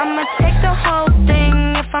 I'ma take the whole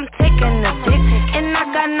thing if I'm taking a dick. And I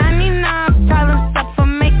got 99 problems up for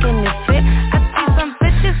making it fit. I see some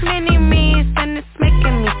bitches mini me's and it's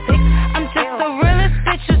making me sick. I'm just the realest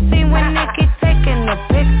bitch you see when they keep taking a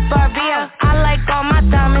pic. Barbie, I like all my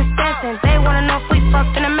diamonds dancing. They wanna know if we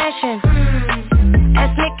fucked in a mansion.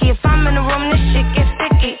 Ask Nikki if I'm in the room, this shit gets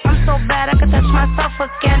sticky. I'm so bad I can touch myself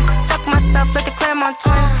again. Fuck myself like the Claremont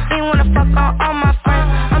twins. He wanna fuck all my friends.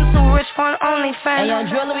 I'm too rich for an OnlyFans. Hey, yo,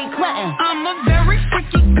 Jewelry Clinton. I'm a very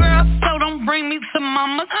freaky girl, so don't bring me to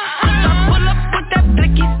mama. I pull up with that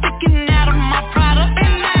blicky sticking out of my product.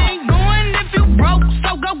 And I ain't going if you broke,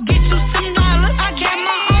 so go get you some dollars. I got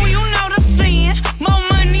my own, you know the saying. More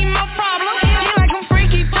money, more problems. You like I'm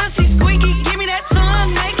freaky, pussy squeaky. Give me that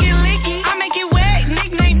tongue, make it leaky. I make it wet,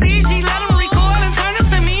 nickname PG. Let him record and turn it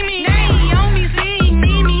to Mimi. Now he on me, see he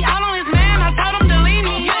need me. All on his man, I told him to leave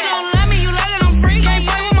me. You don't love me, you let it, I'm free. Can't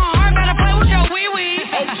play with my heart, better play with your wee-wee.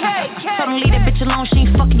 Hey, so don't leave that bitch alone, she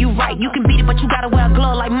ain't fucking you right. You can beat it, but you gotta wear a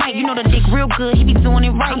glove like Mike. You know the dick real good, he be doing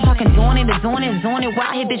it right. I'm talking doing it.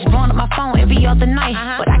 Wild here, bitch, blowing up my phone every other night.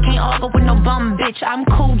 But I can't argue with no bum bitch. I'm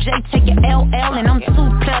cool, J, take your LL, and I'm too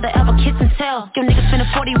player to ever kiss and tell. Your nigga spend a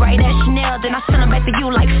 40 right at Chanel, then I send him back to you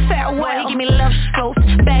like farewell. He give me left strokes,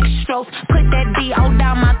 back strokes, put that D all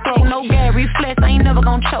down my throat. No Gary Flex, I ain't never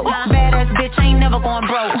gon' choke. Badass bitch, I ain't never going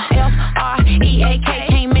broke. F-R-E-A-K,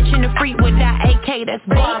 can't mention the freak without AK, that's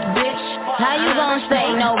Bob, bitch. How you gon'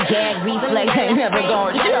 say no gag reflex ain't never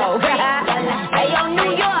gon' show? Hey, yo,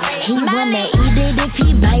 New York. He wanna eat it if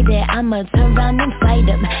he bite it. I'ma turn around and fight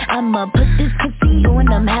him. I'ma put this pussy on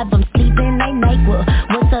him, have him sleeping like NyQuil.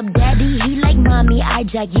 What's up, daddy? He like mommy. I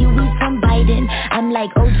jack you with some Biden. I'm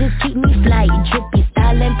like, oh, just keep me fly. Drippy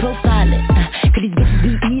style and profiling. Cause these bitches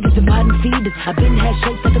be eaters and bottom feeders. I been had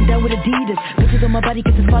shirts like I'm down with Adidas. Bitches on my body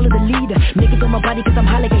cause it's follow the leader. Niggas on my body cause I'm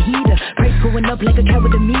high like a heater. Price going up like a cat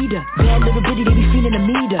with a meter. Bad little bitty, they be feeling a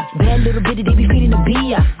meter. Bad little bitty, they be feeling a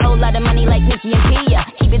beer. Whole lot of Key and Kia.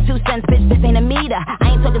 Keep it 2 cents, bitch, this ain't a meter.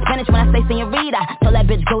 I ain't talking Spanish when I say senorita. Tell that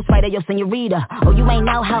bitch ghostwriter, yo, senorita. Oh, you ain't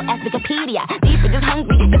know how Wikipedia. These bitches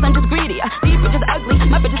hungry, guess I'm just greedier. These bitches ugly,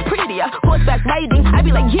 my bitch is prettier. Horseback riding, I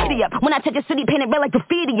be like giddy up. When I touch a city, paint it red like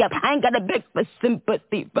graffiti up. I ain't got a big for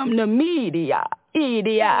sympathy from the media.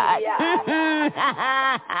 Idiot.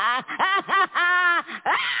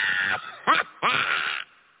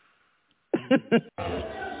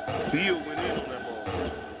 Bill went in on that ball.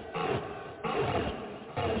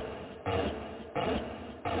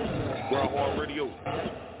 GRINDHARD Radio.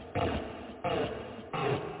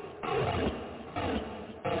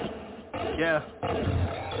 Yeah.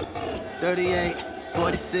 38,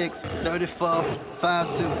 46, 34,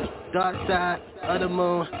 52. Dark side of the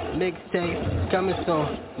moon, mixtape coming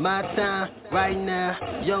soon. My time, right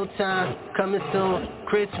now, your time, coming soon.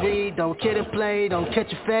 Chris Reed, don't kill the play, don't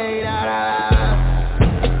catch a fade.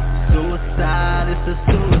 Suicide, it's a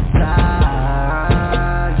suicide.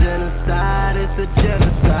 Genocide, it's a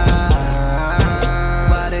genocide.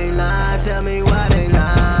 Why they lie? Tell me why they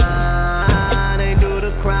lie. They do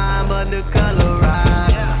the crime but the color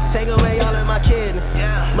right. Take away all of my kidneys.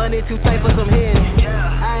 Money too tight for some hidden.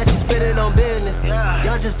 I had to spend it on business.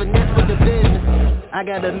 Y'all just finesse with the business. I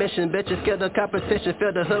got a mission, bitches, kill the competition.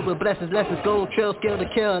 Fill the hood with blessings, lessons, goon, trill, skill to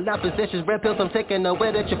kill. Not positions, red pills, I'm taking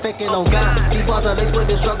away that you're faking on God. These balls are laced with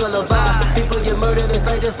the struggle of vibe. People get murdered and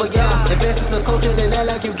strangers for y'all. Advances of culture, then act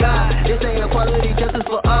like you got. This ain't equality, justice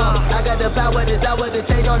for all. I got the power, desire to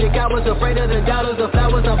change all the cowards. Afraid of the doubters, the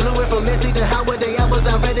flowers. I'm blue from Missy to Howard. They hours,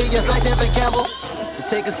 I'm ready, just like Devin Campbell. To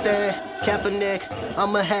take a stand, Kaepernick,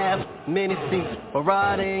 I'ma have many seats.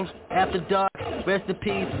 Marauding, after dark, rest in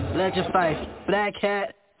peace, legend fight. Black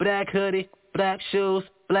hat, black hoodie, black shoes,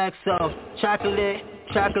 black soul. Chocolate,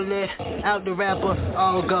 out the rapper,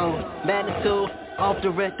 all gold. Magnitude, off the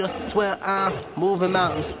Richter, swear I'm moving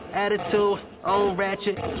mountains. Attitude, on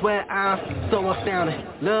ratchet, swear I'm so astounding.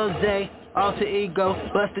 Lil Zay, alter ego,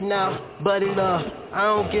 busting out, buddy love. I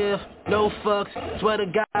don't give no fucks, swear to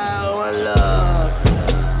God, one love.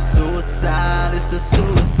 Suicide, it's a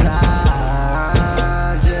suicide.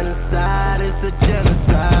 Genocide, it's a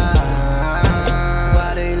genocide.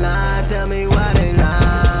 Why they lie? Tell me why they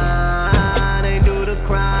lie. They do the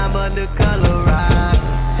crime but the color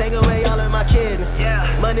right. Take away all of my kidneys.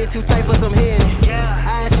 Money too tight for some hidden.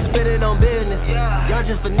 I had to spend it on business. Y'all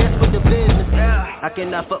just finesse with the business. I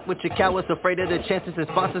cannot fuck with your cowards, afraid of the chances and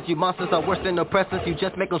sponsors. You monsters are worse than oppressors. You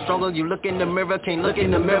just make them stronger. You look in the mirror, can't look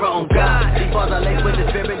in the mirror on God. These balls are laced with the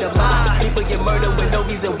spirit of mine. People get murdered with no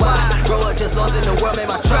reason why. Grow up just lost in the world, made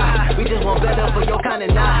my try. We just want better for your kind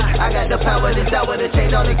of not. I got the power, desire to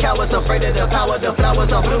change all the cowards. Afraid of the power, the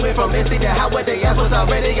flowers are blooming from Missy to Howard. They apples are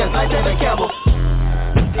ready, just like Devin Campbell.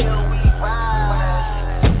 Still we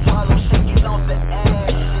rise, swallow shaking off the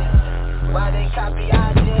ashes. Why they copy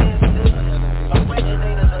our dances?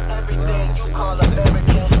 Originators of everything you call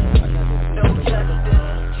American. No justice,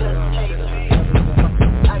 just KP.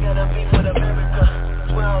 I gotta be with America.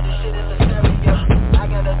 Swear all this shit is a stereo. I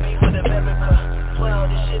gotta be with America. Swear all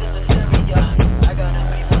this shit is a stereo. I gotta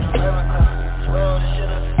be with America. Swear all this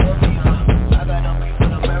shit is a stereo. I gotta be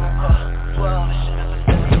with America. Swear all this shit is a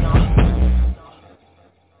stereo.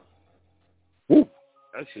 Woo.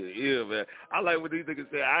 That shit, yeah, man. I like when these niggas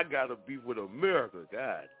say, I gotta be with America.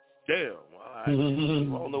 God damn. I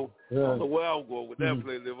don't know where I'm going with that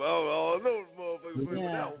playlist. I don't know the motherfuckers with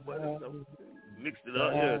that one, but mixed it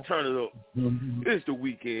up, turn it up. It's the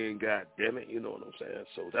weekend, god damn it, you know what I'm saying?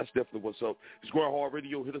 So that's definitely what's up. It's GRINDHARD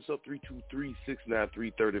Radio. Hit us up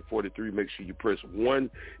 323-693-3043. Make sure you press 1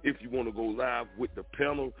 if you want to go live with the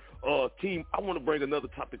panel. Team, I want to bring another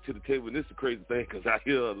topic to the table, and this is the crazy thing because I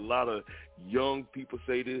hear a lot of young people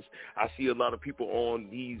say this. I see a lot of people on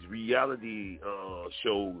these reality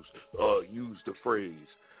shows use the phrase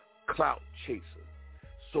clout chaser.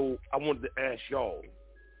 So I wanted to ask y'all,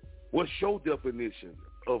 what's your definition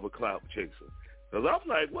of a clout chaser? Because I'm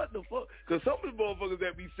like, what the fuck? Because some of the motherfuckers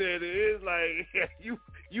that be saying it is like,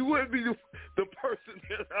 you wouldn't be the person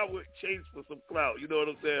that I would chase for some clout, you know what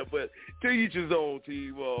I'm saying? But to each his own,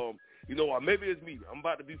 team. You know, maybe it's me. I'm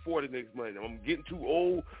about to be 40 next month. I'm getting too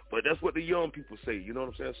old, but that's what the young people say, you know what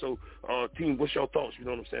I'm saying? So, team, what's your thoughts, you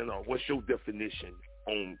know what I'm saying? What's your definition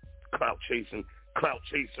on clout chasing, clout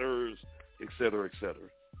chasers, et cetera, et cetera?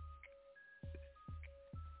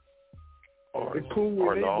 It's cool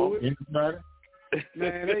when they do it. Anybody?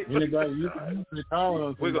 Man, anybody, you can call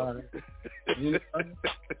on somebody.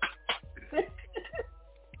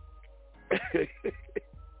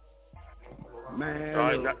 Man, all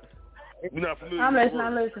right, we're not familiar.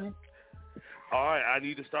 I'm listening. All right, I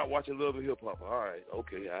need to start watching Love and Hip Hop. All right,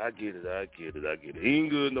 okay, I get it. He ain't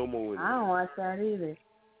good no more. I don't watch that either.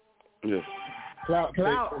 Yeah. Clout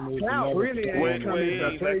really ain't come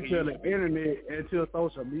into play till the internet, until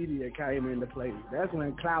social media came into play. That's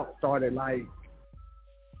when clout started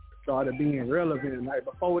being relevant. Like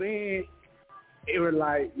before then, it was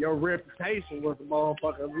like your reputation was the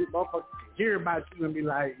motherfucker. Motherfucker could hear about you and be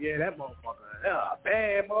like, yeah, that motherfucker, a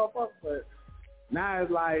bad motherfucker. But now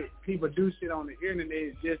it's like people do shit on the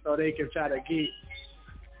internet just so they can try to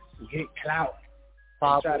get clout.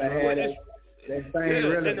 Try to have that same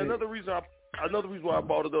relevance. And another reason why I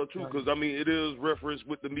brought it up too, because I mean it is referenced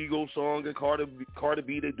with the Migos song and Cardi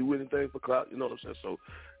B. They do anything for clout, you know what I'm saying?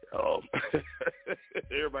 So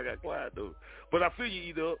everybody got quiet though. But I feel you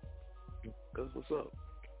eat up. That's what's up.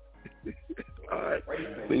 All right,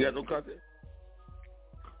 we ain't got no content.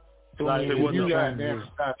 Like, you got them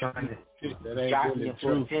stop trying to shit that ain't really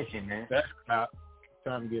true. Attention, man. That's clout.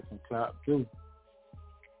 Trying to get some clout too.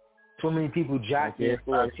 Too many people jocking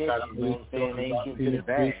for attention. You know what I'm saying? They ain't getting to the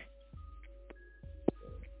bag.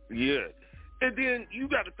 Yeah. And then you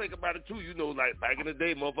got to think about it too. You know, like back in the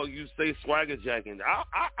day, motherfucker used to say swagger jacking.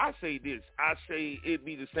 I say this. I say it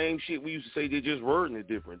be the same shit we used to say. They're just wording it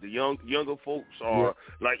different. The younger folks are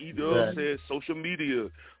like E-Dub said, social media.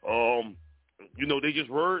 You know, they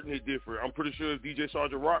just wording it different. I'm pretty sure if DJ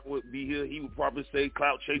Sergeant Rock would be here, he would probably say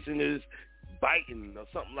clout chasing is biting or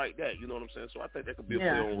something like that. You know what I'm saying? So I think that could be a play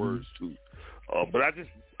on words too. But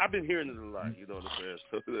I've been hearing it a lot. You know what I'm saying?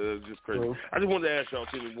 So it's just crazy. Cool. I just wanted to ask y'all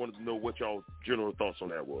too. We wanted to know what y'all general thoughts on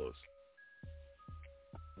that was.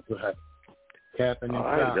 Capping and all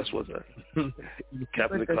clout. right, that's what's up.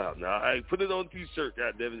 Capping and clout. Now, all right, put it on T-shirt,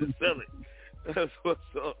 goddammit, and sell it. That's what's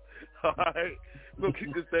up. All right, we'll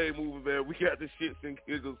keep this thing moving, man. We got the shits and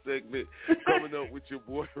giggles segment coming up with your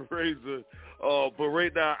boy Razor. But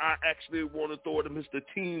right now, I actually want to throw it to Mr.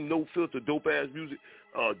 Team No Filter, dope ass music.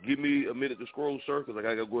 Give me a minute to scroll, sir, because I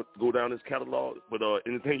gotta go down this catalog. But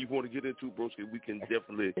anything you want to get into, broski, we can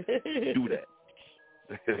definitely do that.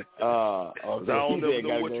 Okay. I don't never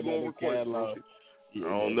know what you're gonna request, broski. I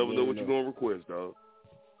don't never know what you're gonna request, dog.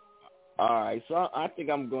 All right, so I think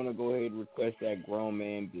I'm going to go ahead and request that Grown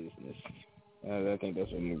Man Business. I think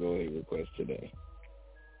that's what I'm going to go ahead and request today.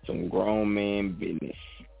 Some Grown Man Business.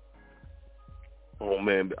 Oh,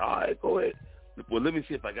 man. All right, go ahead. Well, let me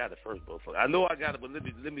see if I got it first, motherfucker. I know I got it, but let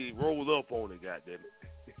me roll up on it,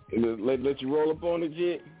 goddammit. Let you roll up on it,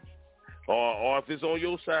 Jit? Or if it's on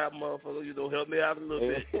your side, motherfucker, you know, help me out a little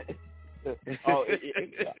bit.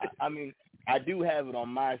 I mean, I do have it on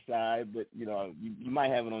my side, but, you know, you might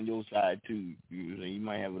have it on your side, too. You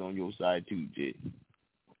might have it on your side, too, Jit.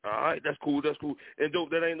 All right, that's cool. And, dope,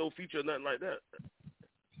 that ain't no feature or nothing like that.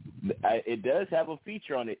 It does have a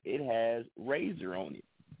feature on it. It has Razor on it.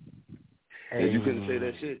 And you couldn't say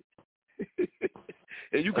that shit.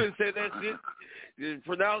 And you couldn't say that shit. You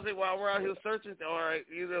pronounce it while we're out here searching. All right,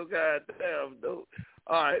 you know, goddamn, dope.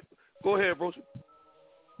 All right, go ahead, bro.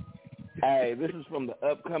 Hey, this is from the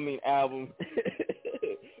upcoming album.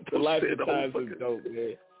 The Life of Times is dope,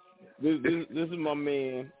 man. This is my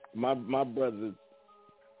man, my brother,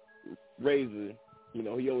 Razor. You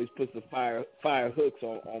know, he always puts the fire hooks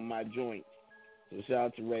on my joints. So shout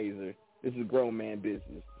out to Razor. This is Grown Man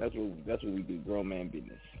Business. That's what we do, Grown Man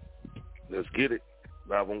Business. Let's get it.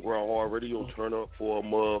 Live on Grind Hard Radio. Turn up for a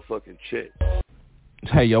motherfucking check.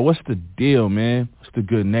 Hey, yo, what's the deal, man? What's the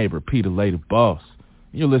good neighbor, Peter Lay the Boss?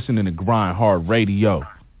 You're listening to Grind Hard Radio.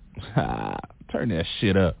 Turn that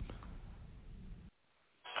shit up.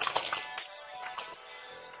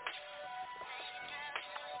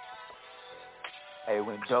 Hey,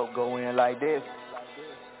 when dope go in like this,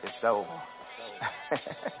 it's over.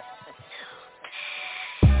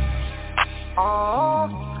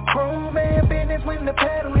 Grown man business when the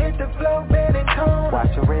pedal hit the floor, bending corners.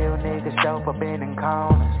 Watch a real nigga show for bending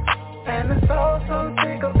corners. And the soul so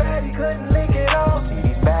thick a baddie couldn't lick it off. See,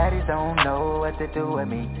 these baddies don't know what to do with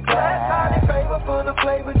me. Glass body favor for the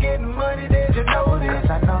flavor, getting money, did you know this?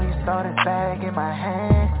 Cause I know you saw this bag in my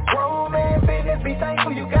hand. Grown man business, be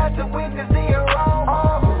thankful you got to witness the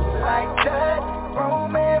aroma. Like that,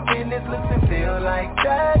 grown man business looks and feel like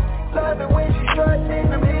that. Love it when she struts in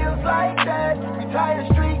them heels like that. Retired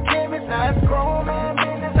street chemist, now it's grown man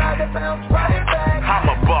business, I can bounce right back. I'm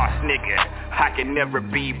a boss nigga, I can never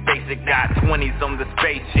be basic. Got 20s on the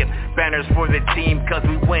spaceship, banners for the team cause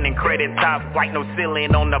we winning. Credit top flight, no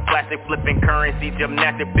ceiling on the plastic, flipping currency,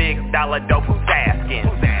 gymnastic, big dollar dope, who's asking?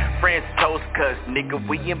 French toast, cause nigga,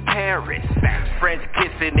 we in Paris. French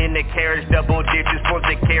kissing in the carriage, double digits for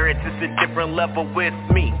the carrots. It's a different level with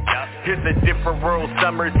me. It's a different world,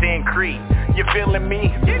 summers in Crete. You feeling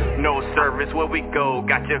me? No service, where we go?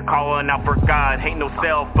 Got you calling out for God, ain't no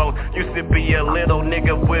cell phone. Used to be a little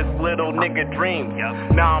nigga with little nigga dreams.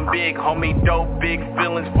 Now I'm big, homie, dope, big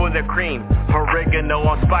feelings for the cream. Oregano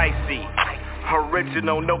on spicy.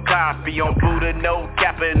 Original, no copy, on Buddha, no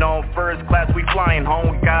capping, on first class, we flying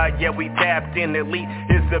home, God, yeah, we tapped in, elite,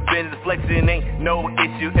 it's a business, flexing ain't no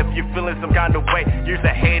issue, if you're feeling some kind of way, you're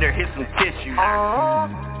a hater, hit some tissue.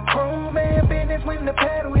 Chrome man business when the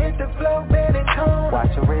pedal hit the flow, bending corners.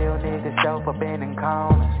 Watch a real nigga show for bending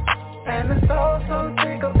corners. And the soul so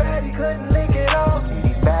thick a baddie couldn't lick it off. See,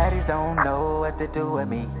 these baddies don't know what to do with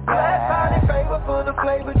me. Black body favor for the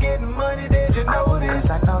flavor, getting money, did you know this? Cause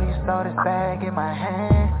I know you saw this bag in my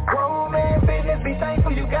hand. Grown man business, be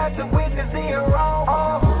thankful you got to witness it wrong.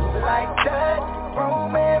 Like that, grown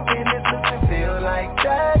man business looks and feel like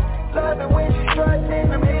that. Love it when she strutting in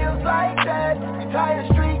them heels like that. Retired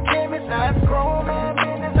street chemist, now it's grown man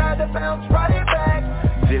business, had to bounce right back.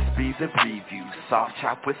 This be's a preview, soft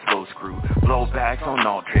chop with slow screw, blowbacks on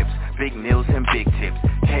all trips, big meals and big tips,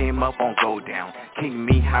 came up on go down, king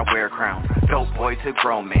me, I wear crown, dope boy to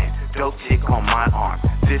grown man, dope chick on my arm.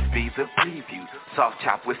 This be's a preview, soft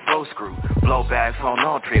chop with slow screw, blowbacks on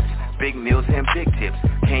all trips, big meals and big tips,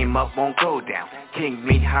 came up on go down, king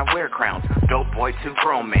me, I wear crowns, dope boy to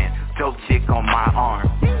grown man, dope chick on my arm.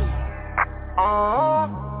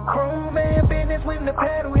 Chrome man business when the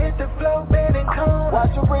pedal hit the flow, bending corners. Watch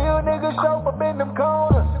a real nigga show up in them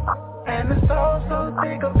corners. And the soul so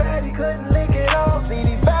thick a baddie couldn't lick it off. See,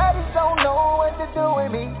 these baddies don't know what to do with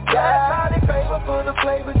me. Black body favor for the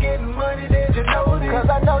flavor, getting money, did you know this? Cause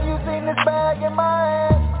I know you seen this bag in my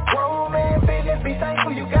hand. Grown man business, be thankful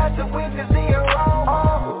you got to witness it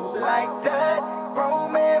wrong. Like that, grown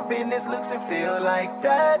man business looks and feel like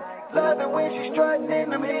that. Love it when she strutting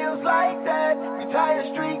in them heels like that. Retired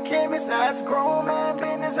street chemist, now it's grown man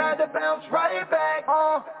business, had to bounce right back.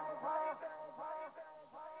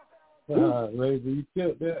 Razor, you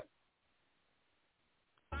killed that.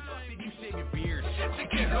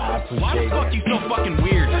 Why the fuck you so fucking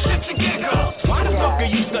weird? Why the fuck are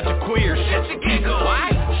you such a queer? Why?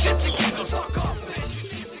 Fuck off.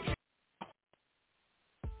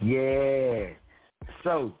 Yeah.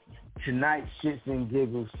 So tonight's Shits and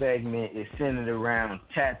Giggles segment is centered around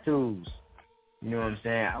tattoos. You know what I'm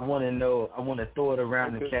saying? I want to throw it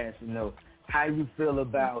around the cast to know how you feel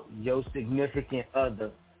about your significant other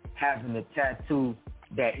having a tattoo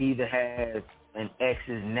that either has an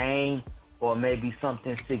ex's name or maybe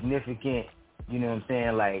something significant, you know what I'm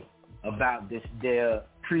saying, like about their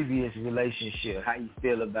previous relationship. How you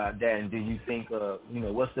feel about that, and do you think,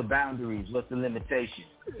 what's the boundaries, what's the limitations?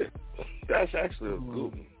 That's actually a good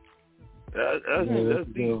one. That's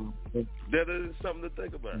deep. That is something to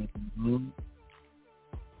think about. Mm-hmm.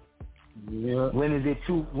 Yeah. When is it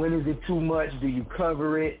too much? Do you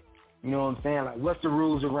cover it? You know what I'm saying? Like, what's the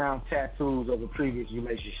rules around tattoos of a previous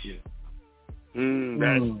relationship?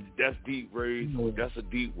 That's deep, Ray. That's a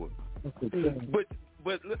deep one.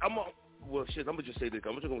 But I'm gonna just say this.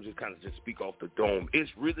 I'm just gonna kind of speak off the dome.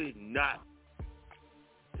 It's really nothing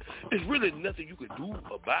you could do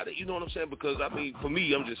about it. You know what I'm saying? Because I mean, for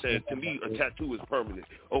me, I'm just saying. To me, a tattoo is permanent.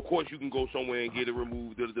 Of course, you can go somewhere and get it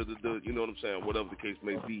removed. You know what I'm saying? Whatever the case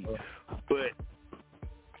may be, but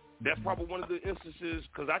that's probably one of the instances,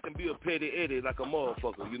 because I can be a petty Eddie like a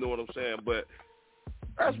motherfucker, you know what I'm saying? But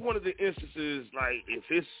that's one of the instances, like, if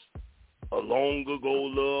it's a long ago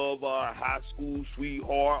love or a high school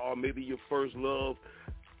sweetheart or maybe your first love,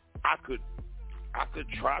 I could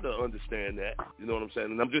try to understand that, you know what I'm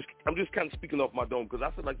saying? And I'm just kind of speaking off my dome, because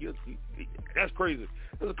I feel like that's crazy.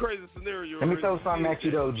 That's a crazy scenario. Let me throw something at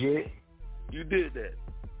you, though, Jit. You did that.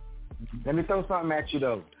 Let me throw something at you,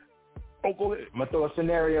 though. Oh, go ahead. I'm going to throw a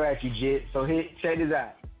scenario at you, Jit. So check this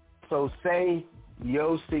out. So say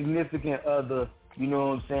your significant other, you know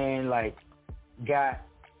what I'm saying, like, got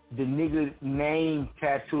the nigga name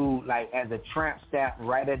tattooed, like, as a tramp stamp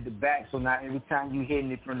right at the back. So now every time you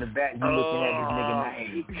hitting it from the back, you looking at this nigga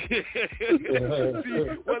name. See,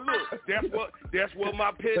 well, look, that's what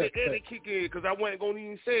my petty Eddie kick in, because I wasn't going to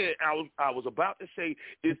even say it. I was about to say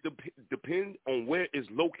it depends on where it's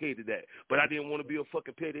located at, but I didn't want to be a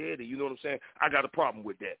fucking petty Eddie. You know what I'm saying? I got a problem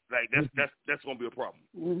with that. Like, that's going to be a problem.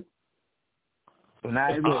 Mm-hmm. So now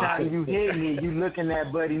every time you hitting it, you looking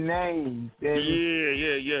at buddy names. Yeah.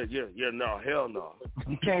 No, hell no.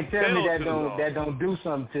 You can't tell me that don't do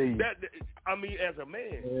something to you. I mean, as a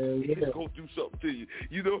man, it's gonna do something to you.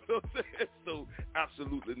 You know what I'm saying? So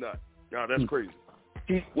absolutely not. No, that's crazy.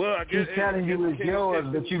 She's telling you it's yours,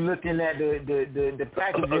 but you looking at the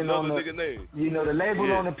packaging on the name. You know, the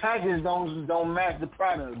label on the package don't match the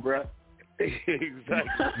product, bruh.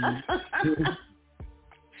 Exactly.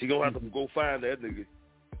 She gonna have to go find that nigga.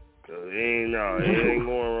 It ain't going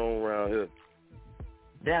wrong around here.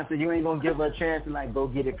 Damn, so you ain't gonna give her a chance to like go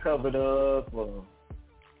get it covered up or?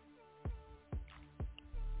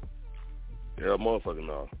 Yeah, motherfucking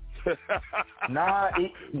no. Nah,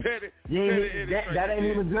 that ain't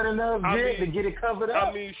even good enough to get it covered up.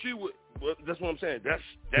 I mean, she would. Well, that's what I'm saying. That's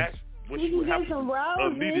what she would have to do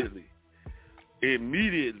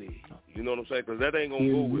immediately. You know what I'm saying? Because that ain't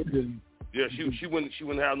gonna go with it. Yeah, she wouldn't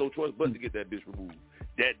have no choice but to get that bitch removed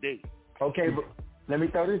that day. Okay, but let me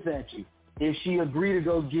throw this at you. If she agreed to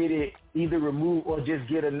go get it either removed or just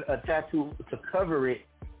get a tattoo to cover it,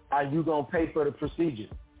 are you gonna pay for the procedure?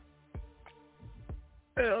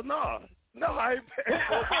 Hell no. No, I ain't paying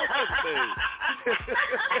for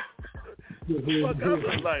that. Fuck, I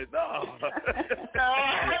was like, no.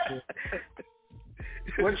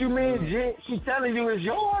 What you mean, J? She telling you it's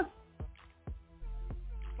yours?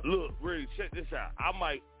 Look, Ray, check this out. I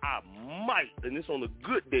might, and this on a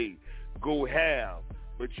good day, go have.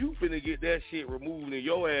 But you finna get that shit removed and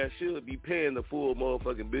your ass should be paying the full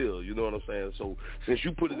motherfucking bill. You know what I'm saying? So since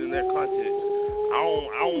you put it in that context, I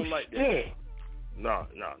don't like that. Yeah. No.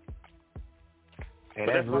 Hey,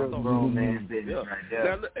 that's real grown man business right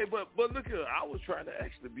there. Now, hey, but look here, I was trying to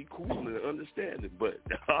actually be cool and understanding, but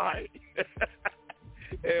all right.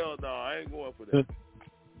 Hell no, I ain't going for that.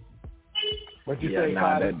 What you say,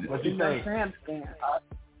 Carter? What you say?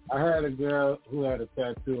 I had a girl who had a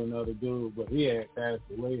tattoo of another dude, but he had passed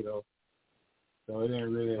away though, so it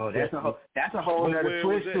didn't really. Oh, that's a whole other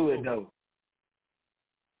twist to it though.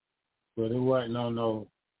 But it wasn't on no.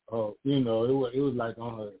 Oh, you know, it was like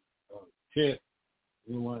on her chest.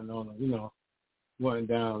 It wasn't on her, wasn't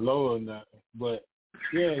down low or nothing. But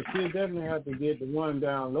yeah, she definitely had to get the one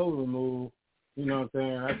down low removed. You know what I'm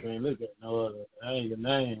saying? I can't look at no other. That ain't your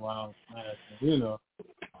name while I'm smashing.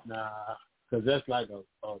 Nah, because that's like a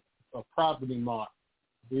property mark.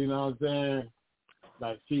 You know what I'm saying?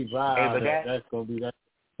 Like she vibes. That's gonna be that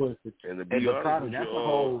pussy. And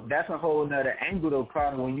that's a whole nother angle though,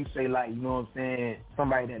 Carter. When you say like, you know what I'm saying,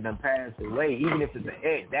 somebody that done passed away, even if it's an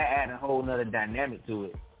ex, that add a whole nother dynamic to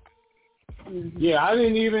it. Yeah, I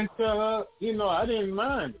didn't even tell her. I didn't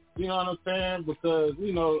mind it. You know what I'm saying? Because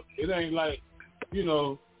it ain't like,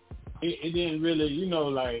 it didn't really,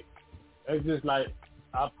 like it's just like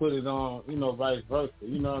I put it on, vice versa.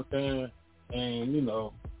 You know what I'm saying? And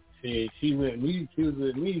she with me, she was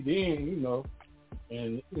with me then,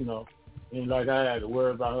 and and like I had to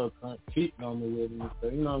worry about her cheating on me with me. So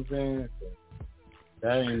you know what I'm saying? So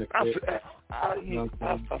that ain't the case. I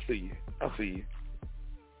feel you.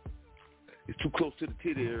 It's too close to the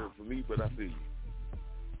titty area for me, but I feel you.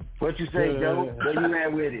 What you say, Joe? Where you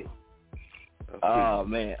at with it? Oh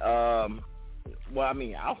man. Well, I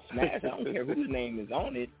mean, I'll smash. I don't care whose name is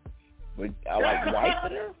on it, but I like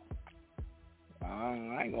wiping her.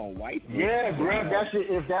 I ain't gonna wipe her. Yeah, bro.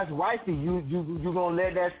 If that's wifey, you gonna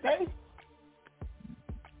let that stay?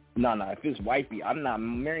 No. If it's wifey, I'm not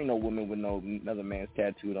marrying no woman with no another man's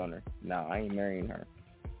tattooed on her. No, I ain't marrying her.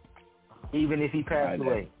 Even if he passed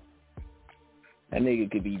away. That nigga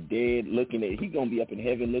could be dead he gonna be up in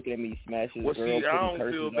heaven looking at me smash his girl. See, I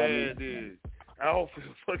don't feel bad then. I don't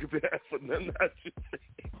feel fucking bad for nothing I just said.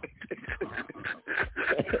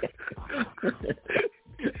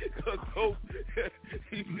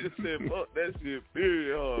 He just said, fuck that shit,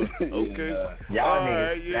 period, huh? Okay. Y'all all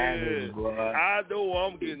right, yeah. Boy. I know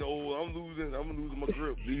I'm getting old. I'm losing my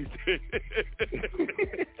grip these days.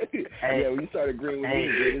 Yeah, when you start agreeing with me,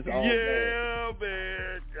 it's all bad.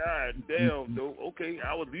 Man. God damn, though. Okay,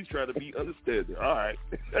 I would at least try to be understanding. All right.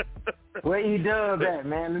 Where E-Dub at,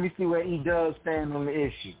 man? Let me see where E-Dub stand on the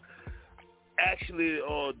issue. Actually,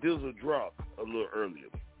 Dizzle dropped a little earlier.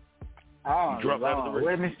 Oh, he dropped out of the race.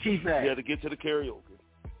 Where Miss Chief at? He had to get to the karaoke.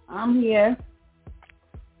 I'm here.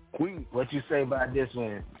 Queen. What you say about this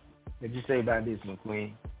one? What you say about this one,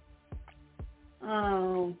 Queen?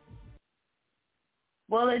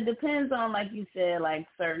 Well, it depends on, like you said, like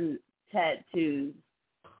certain tattoos.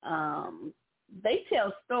 They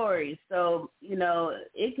tell stories, so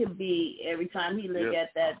it could be every time he look at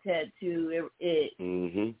that tattoo, it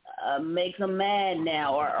makes him mad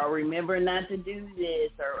now, or remember not to do this,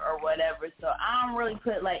 or whatever. So I don't really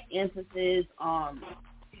put like emphasis on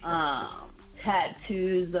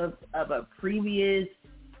tattoos of a previous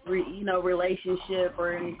relationship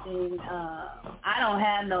or anything. I don't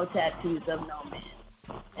have no tattoos of no man.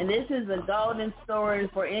 And this is a golden story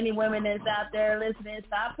for any women that's out there listening.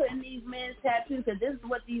 Stop putting these men's tattoos, because this is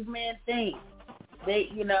what these men think. They,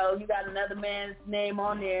 you got another man's name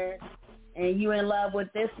on there, and you in love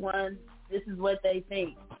with this one. This is what they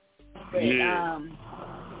think. But,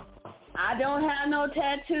 I don't have no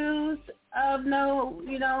tattoos of no,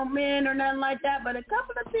 men or nothing like that, but a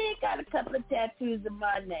couple of men got a couple of tattoos of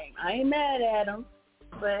my name. I ain't mad at them,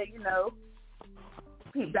 but,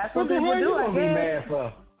 that's what people do, I guess. Be mad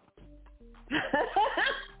for?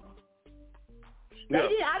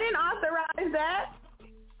 I didn't authorize that.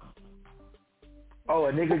 Oh,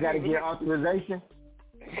 a nigga got to get authorization?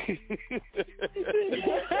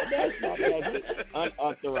 That's not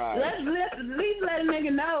unauthorized. At least let a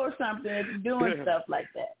nigga know or something if you're doing stuff like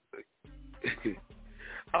that.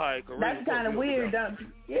 All right, that's kind of weird, don't you?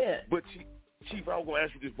 Yeah. But Chief, I was gonna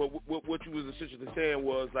ask you this, but what you was essentially saying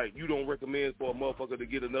was like you don't recommend for a motherfucker to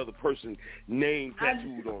get another person's name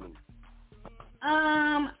tattooed on him.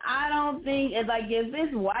 I don't think it's like if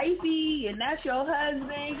it's wifey and that's your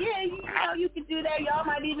husband, you can do that. Y'all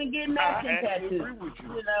might even get matching tattoos. Agree with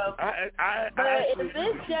you. But if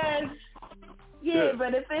it's just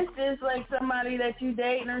but if it's just like somebody that you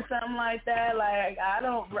dating or something like that, like I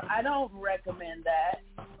don't recommend that.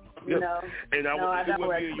 And it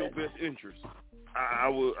would be in your best interest. I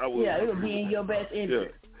would. Yeah, it would be in your best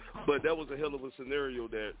interest. Yeah. But that was a hell of a scenario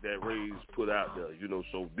that Ray's put out there,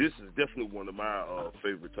 So this is definitely one of my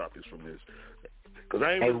favorite topics from this. Because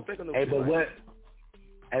I ain't really thinking of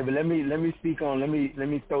but let me speak on. Let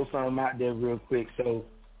me throw something out there real quick. So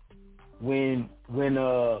when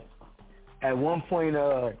at one point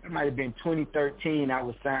it might have been 2013, I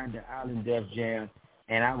was signed to Island Def Jam,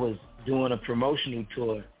 and I was doing a promotional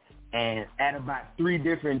tour. And at about 3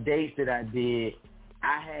 different dates that I did,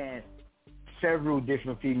 I had several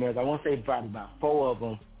different females. I want to say probably about 4 of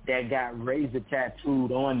them that got razor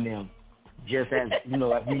tattooed on them, just as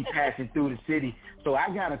me passing through the city. So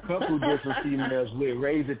I got a couple different females with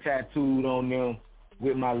razor tattooed on them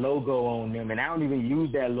with my logo on them, and I don't even use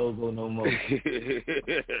that logo no more.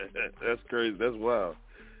 That's crazy. That's wild.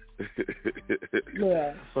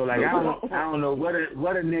 Yeah. So like I don't know what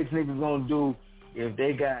the next niggas gonna do if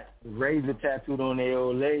they got razor tattooed on their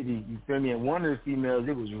old lady. You feel me? And one of the females,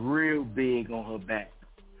 it was real big on her back.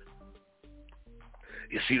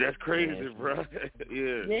 You see, that's crazy, bro.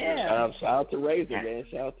 Yeah. Shout out to Razor, man.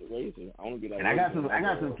 Shout out to Razor. I want to be like. And I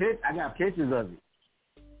got pictures of it.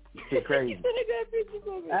 Shit crazy.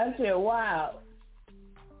 That shit wild.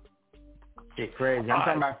 Shit crazy. I'm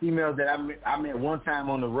talking about females that I met one time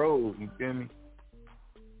on the road. You feel me?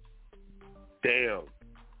 Damn.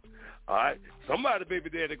 All right. Somebody, baby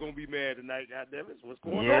daddy, gonna be mad tonight. Goddamn it. What's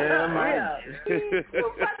going on? Yeah, man. Who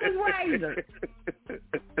the fuck is Razor?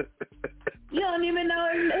 You don't even know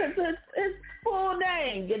his full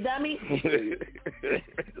name, you dummy.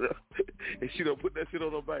 And she don't put that shit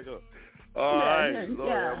on her back up. All right.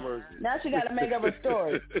 Lord have mercy. Now she got to make up a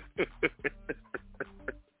story.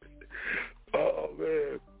 Oh,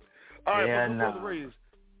 man. All right, Brother Reyes,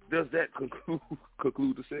 does that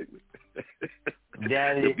conclude the segment?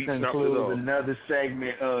 That it concludes another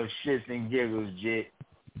segment of Shits and Giggles, Jit.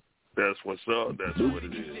 That's what's up. That's what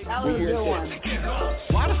it is. That was a good one.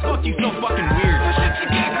 Why the fuck you so fucking weird?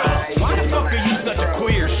 Why the fuck are you such a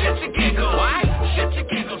queer? Why?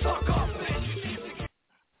 Fuck off, man.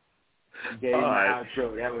 Gave my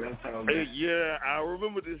outro. That's what I'm talking about. Yeah, I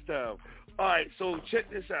remember this time. All right, so check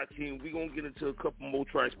this out, team. We're going to get into a couple more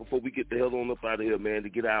tracks before we get the hell on up out of here, man, to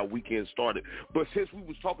get our weekend started. But since we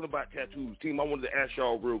was talking about tattoos, team, I wanted to ask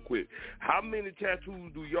y'all real quick. How many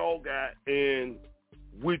tattoos do y'all got, and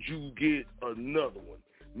would you get another one?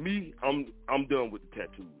 Me, I'm done with the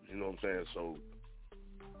tattoos, you know what I'm saying? So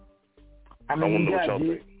I want to know what y'all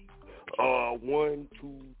think. 1, 2,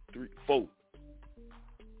 3, 4.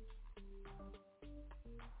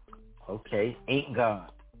 Okay, ain't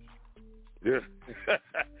God. Yeah.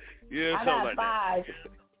 Yeah, I got like 5.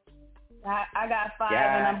 I got 5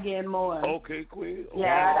 and I'm getting more. Okay, Queen. Okay.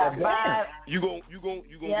 Yeah, I got 5. You gon'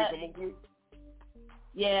 get some more, Queen?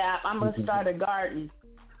 Yeah, I'm gonna start a garden.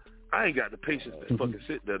 I ain't got the patience to fucking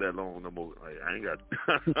sit there that long no more. Like, I ain't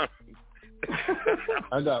got.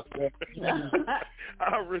 I got 4.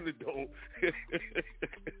 I really don't.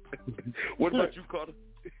 What about you, Carter?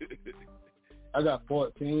 I got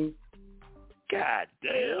 14. God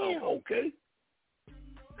damn. Okay.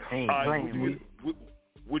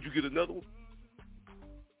 Would you get another one?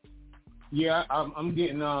 Yeah, I'm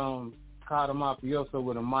getting Carter Mafioso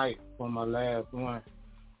with a mic for my last one.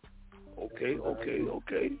 Okay. All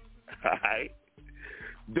right.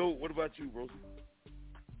 Dude, what about you, Rosie?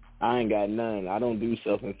 I ain't got none. I don't do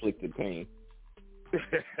self-inflicted pain.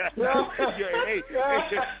 hey,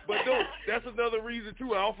 but no, that's another reason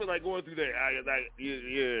too. I don't feel like going through that. I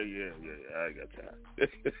ain't got time.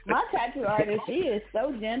 My tattoo artist, she is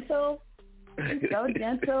so gentle. She's so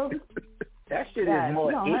gentle. That shit is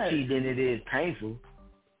more itchy than it is painful.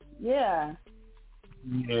 Yeah.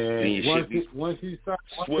 Yeah. Once you start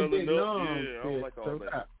swelling up, numb, I don't like all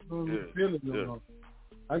that.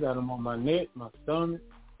 I got them on my neck, my stomach,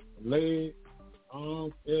 leg,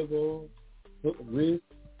 arms, elbow, wrist,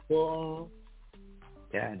 forearm.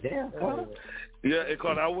 God damn. Yeah,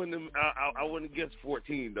 because I wouldn't guess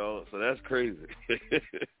 14, dog. So that's crazy.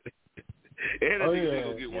 And I think you're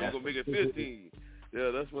gonna get one. You're gonna make it 15.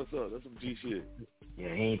 Yeah, that's what's up. That's some G shit.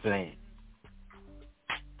 Yeah, he ain't playing.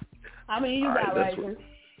 How many you got, Razor?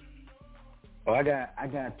 Oh, I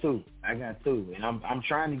got two. And I'm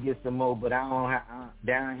trying to get some more, but I don't have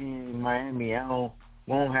down here in Miami.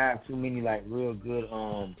 Won't have too many like real good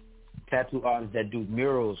tattoo artists that do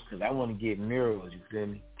murals because I want to get murals. You feel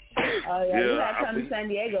me? Oh yeah, you gotta come to San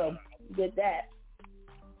Diego. Get that.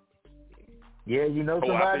 Yeah, you know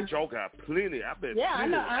somebody. I bet y'all got plenty. Yeah, I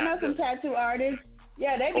know some tattoo artists.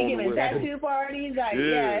 Yeah, they be giving tattoo parties. Like,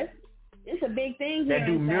 it's a big thing here. That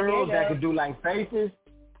do murals that could do like faces.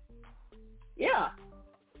 Yeah.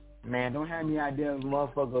 Man, don't have any idea of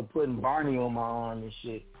motherfucker putting Barney on my arm and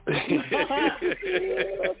shit. Hey,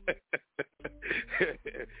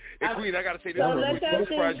 Queen, I gotta say this.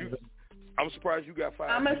 I'm surprised you got 5.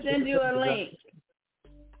 I'm gonna send you a link.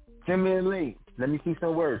 Send me a link. Let me see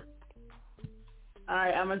some work. All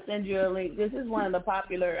right, I'm gonna send you a link. This is one of the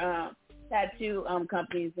popular tattoo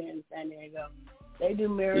companies in San Diego. They do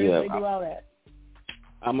mirrors. They do all that.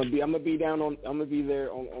 I'm gonna be there on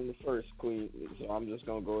the 1st, Queen. So I'm just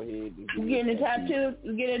gonna go ahead. You getting a tattoo?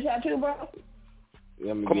 You getting a tattoo, bro?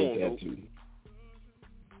 Yeah, I'm gonna get a tattoo.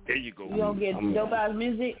 There you go. You gonna get dope ass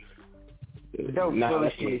music? Dope. Nah,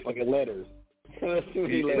 that's fucking letters. I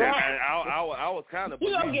was kind of.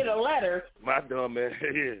 You gonna get a letter? My dumb man.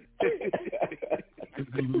 Yeah.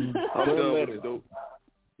 I'm done with it, though.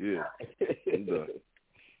 Yeah. I'm done.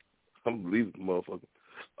 I'm leaving the motherfucker.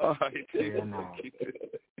 All right. We're going to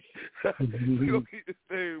keep this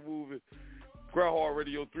thing moving. GRINDHARD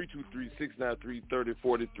Radio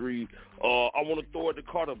 323-693-3043. I want to throw it to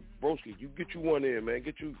Carter. Broski, you get you one in, man.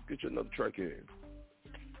 Get you another track in.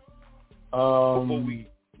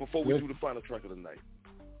 Before we do the final track of the night.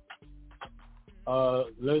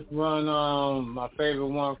 Let's run my favorite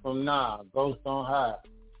one from now, Ghost on High.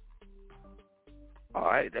 All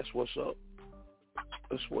right, that's what's up.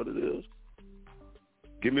 That's what it is.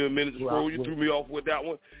 Give me a minute to scroll. You threw me off with that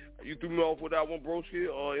one. Broski,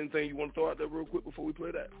 or anything you want to throw out there real quick before we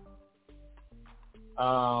play that?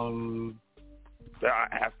 I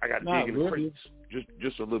got to dig in the crates.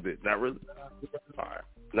 Just a little bit. Not really? All right.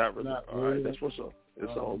 Not really. All right, that's what's up.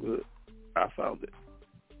 It's all good. I found it.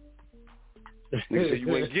 Nigga said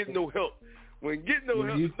you ain't getting no help.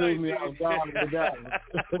 You threw me off guard with that one.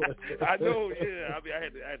 I know, yeah. I mean, I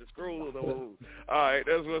had to scroll on the whole. All right,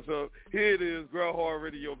 that's what's up. Here it is, GRINDHARD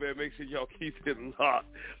Radio, man. Make sure y'all keep it locked.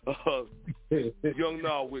 Young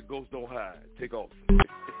Now with Ghost Don't Hide. Take off.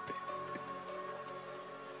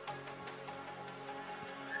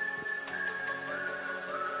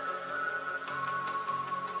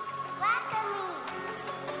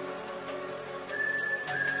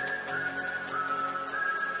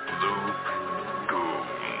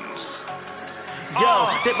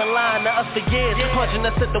 Yo, they've been lying to us for years, punching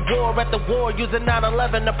us at the war, using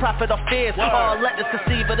 9/11 to profit off fears. All let us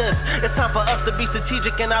conceive of this. It's time for us to be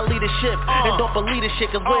strategic in our leadership, and don't believe this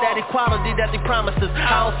shit, cause with that equality that they promises,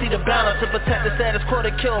 I don't see the balance to protect the status quo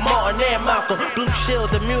to kill Martin and Malcolm. Blue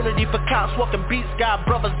shields, immunity for cops walking beats, got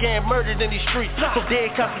brothers getting murdered in these streets. So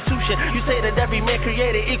dead Constitution, you say that every man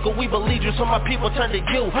created equal, we believe you, so my people turn to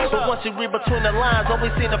you. But once you read between the lines,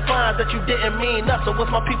 always seem to find that you didn't mean us, so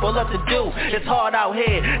what's my people left to do? It's hard out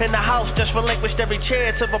here, in the house just relinquished every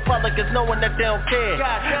chair to Republicans knowing that they don't care.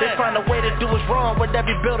 They find a way to do what's wrong with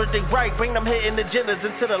every bill that they write, bring them hidden agendas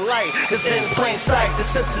into the light. It's in plain sight, the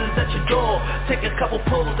senses at your door. Take a couple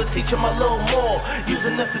pulls to teach them a little more,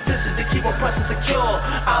 using the statistics to keep oppression secure.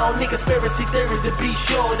 I don't need conspiracy theories to be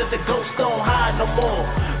sure that the ghosts don't hide no more.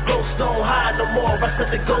 Ghosts don't hide no more, I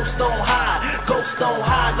said the ghosts don't hide. Ghosts don't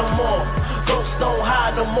hide no more. Ghosts don't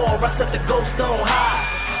hide no more, I said the ghosts don't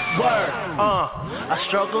hide. Word, Our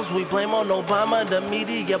struggles we blame on Obama, the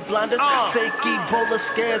media blunders. Fake Ebola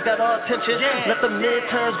scares got our attention. Let the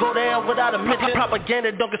midterms go down without a mention.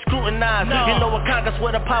 Propaganda don't get scrutinized. You know what Congress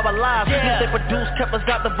where the power lies. They produce kept us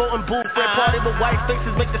out the voting booth. They party with white faces,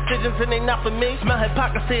 make decisions and they not for me. Smell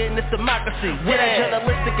hypocrisy in this democracy. With that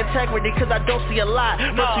journalistic integrity, cause I don't see a lot.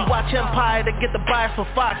 First we watch Empire to get the bias for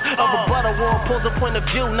Fox. A rebuttal war pulls a point of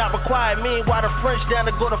view, not required. Meanwhile the French down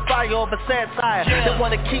to go to fire over satire. They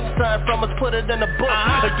wanna keep something from us, put it in a book.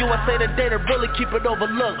 A USA Today to really keep it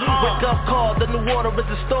overlooked. Wake up call, the new order is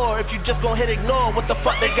in store. If you just gon' hit ignore, what the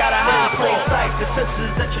fuck they gotta hide? Plain sight, the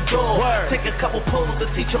senses at your door. Take a couple pulls to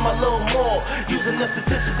teach them a little more. Using the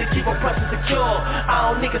statistics to keep oppressors secure. I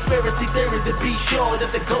don't need conspiracy theories to be sure that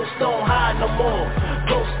the ghosts don't hide no more.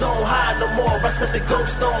 Ghosts don't hide no more. I said the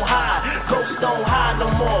ghosts don't hide. Ghosts don't hide no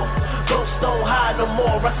more. Ghosts don't hide no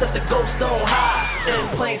more. I said the ghosts don't hide.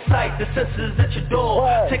 In plain sight, the senses at your door.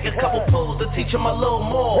 Take a couple pulls to teach them a little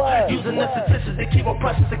more. Using the statistics to keep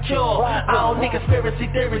oppressors secure. I don't need conspiracy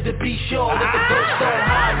theories to be sure that the ghosts don't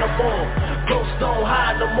hide no more. Ghosts don't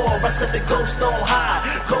hide no more. I said the ghosts don't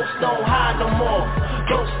hide. Ghosts don't hide no more.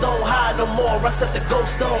 Ghosts don't hide no more. I said the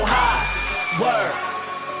ghosts don't hide. Word.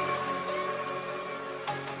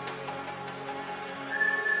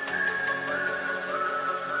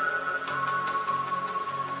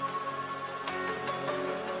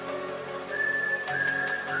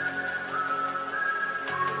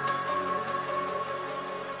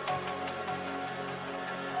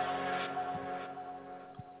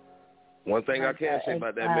 One thing I can say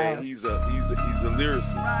about that man, he's a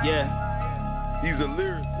lyricist. Yeah. He's a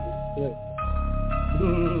lyricist.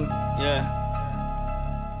 Yeah.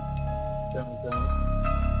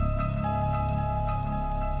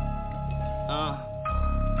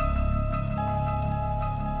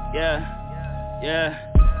 Yeah.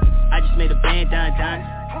 I just made a band done.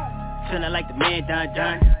 Feeling like the man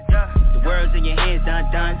done. The world's in your hands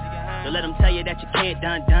done. Don't let them tell you that you can't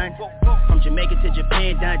done. From Jamaica to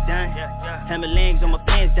Japan done. Himalayan's on my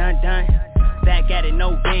pants done. Back at it,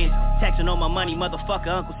 no bands. Taxing on my money, motherfucker,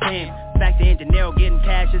 Uncle Sam. Back to engineer, getting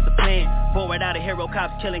cash is the plan. Forward out of hero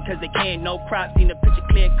cops killing cause they can. No props, seen the picture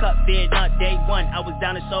clear cut, feared not day one. I was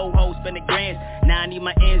down in Soho, spending grands. Now I need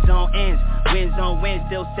my ends on ends. Wins on wins,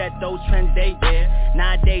 still set those trends they wear.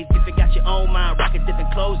 Nowadays, if you got your own mind, rock a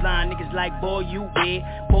different clothesline. Niggas like, boy, you weird,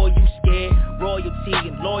 boy, you scared. Royalty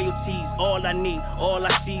and loyalties, all I need. All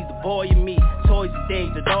I see is the boy in me. Toys and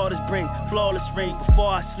things the daughters bring. Flawless ring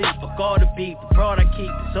before I sleep. Fuck all the beef, the broad I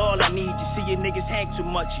keep is all I need. You see your niggas hang too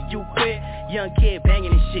much, you quit. Young kid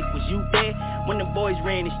banging and shit, was you there? When the boys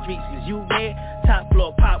ran the streets, was you there? Top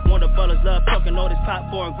floor pop, one of the brothers love talking all this pop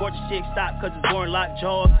foreign gorgeous shit. Stop cause it's boring, lock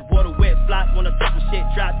jaws. The water wet, flop, wanna talk some shit.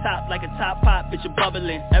 Drop top like a top pop, bitch you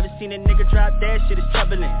bubbling. Ever seen a nigga drop that shit is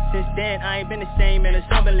troubling. Since then I ain't been the same and it's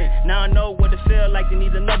humbling. Now I know what it feel like to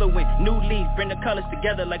need another win. New leaf, bring the colors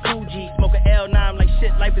together like Fuji. Smoke a L9 like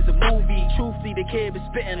shit, life is a movie. Truthfully the kid been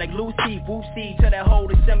spitting like Lucy. Woo-see, tell that hoe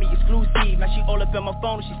to send me exclusive. Now she all up in my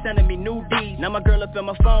phone, she sending me new D's. Now my girl up in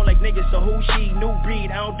my phone like niggas, so who she? New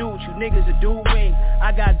breed, I don't do what you niggas are doing.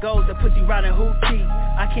 I got goals that pussy riding hoochie.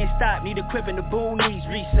 I can't stop, need a crib in the boonies.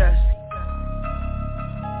 Recess.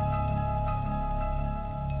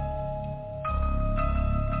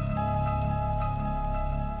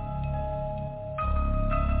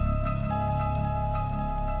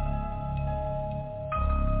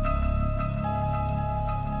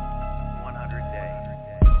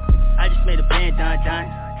 I just made a band done.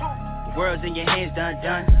 The world's in your hands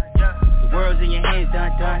done. The world's in your hands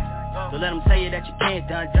done. Don't let them tell you that you can't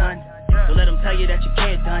done. Don't let them tell you that you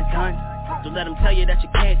can't done. Don't let them tell you that you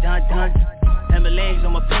can't done. Himalayan's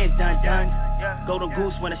on my pants done. Golden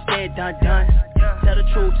goose when I stand done. Tell the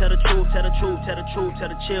truth, tell the truth, tell the truth, tell the truth, tell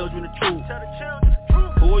the children the truth.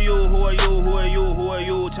 Who are you, who are you, who are you, who are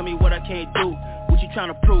you? Tell me what I can't do. What you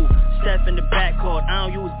tryna prove? Step in the backcourt, I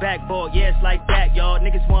don't use backboard. Yeah, it's like that, y'all.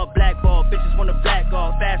 Niggas want blackball, bitches want a black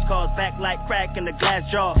guard. Fast cars, back like crack in the glass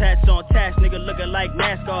jaw. Tats on tats, nigga looking like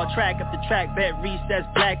NASCAR. Track up the track, bet recess,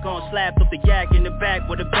 black on. Slap up the yak in the back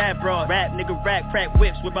with a bad broad. Rap, nigga, rap, crack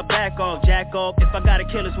whips with my back off. Jack off, if I gotta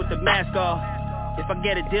kill us with the mask off. If I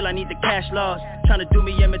get a deal, I need the cash loss. Tryna do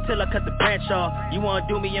me in until I cut the branch off. You wanna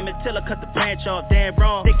do me in until I cut the branch off. Damn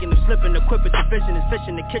wrong. Thinking of slipping, equipping, the vision is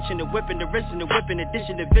fishing, the kitchen, the whipping, the wristing, the whipping, the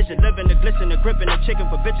dishing, the vision, living, the glisten, the gripping, the chicken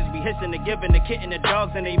for bitches. We hissing, the giving, the kitten, the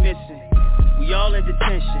dogs, and they missing. We all in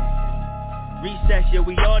detention. Recess, yeah,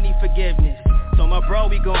 we all need forgiveness. So my bro,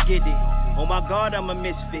 we gon' get it. Oh my God, I'm a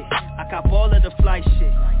misfit. I cop all of the flight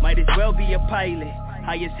shit. Might as well be a pilot.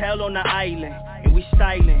 High as hell on the island, and we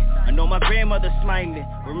styling. I know my grandmother smiling.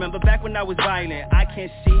 Remember back when I was violent. I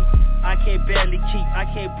can't see I can't barely keep, I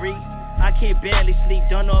can't breathe, I can't barely sleep.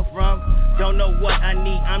 Don't know if rum, don't know what I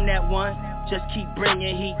need. I'm that one, just keep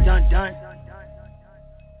bringing heat, dun dun.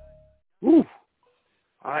 Woo.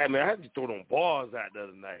 All right, man, I had to throw them bars out the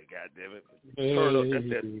other night, goddammit. Turn up, that's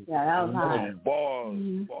that. Yeah, that was hot.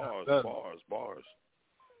 Bars.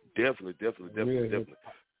 Definitely.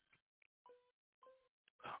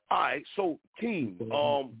 All right, so team,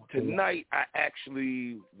 tonight I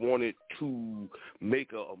actually wanted to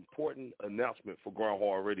make an important announcement for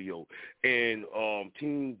Grindhard Radio. And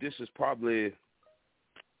team, this is probably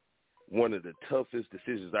one of the toughest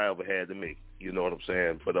decisions I ever had to make. You know what I'm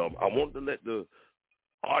saying? But I wanted to let the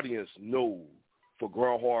audience know for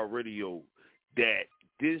Grindhard Radio that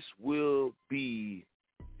this will be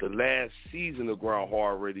the last season of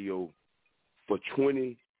Grindhard Radio for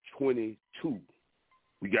 2022.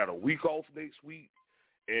 We got a week off next week,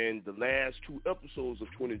 and the last 2 episodes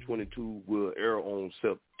of 2022 will air on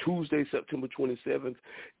Tuesday, September 27th,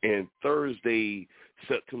 and Thursday,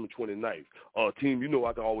 September 29th. Team, you know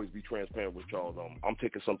I can always be transparent with y'all. I'm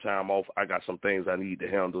taking some time off. I got some things I need to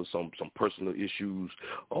handle, some personal issues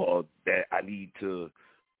that I need to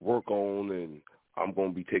work on, and I'm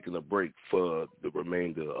going to be taking a break for the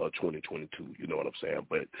remainder of 2022. You know what I'm saying?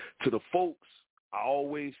 But to the folks, I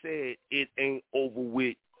always said it ain't over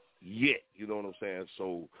with yet. You know what I'm saying?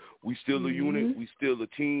 So we still a unit. We still a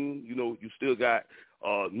team. You know, you still got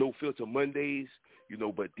No Filter Mondays, you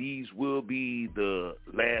know, but these will be the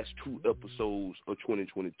last 2 episodes of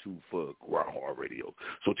 2022 for Grindhard Radio.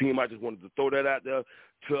 So, team, I just wanted to throw that out there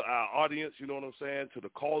to our audience, you know what I'm saying, to the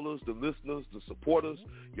callers, the listeners, the supporters.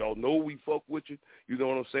 Y'all know we fuck with you, you know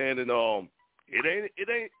what I'm saying, and It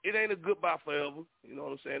ain't a goodbye forever, you know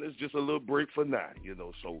what I'm saying? It's just a little break for now, you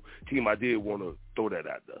know. So, team, I did want to throw that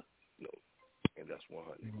out there, you know, and that's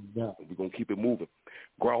 100. Yeah. We're going to keep it moving.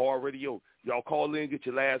 Grindhard Radio, y'all call in, get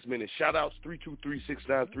your last minute shout-outs,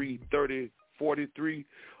 323-693-3043.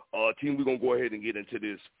 Team, we're going to go ahead and get into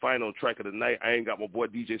this final track of the night. I ain't got my boy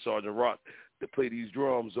DJ Sergeant Rock to play these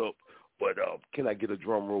drums up, but can I get a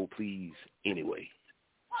drum roll, please, anyway?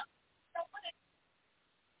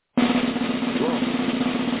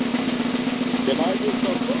 Can I get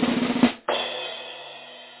something?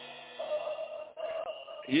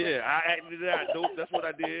 Yeah, I acted it out. Dope. That's what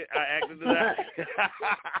I did. I acted it out.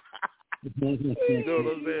 You know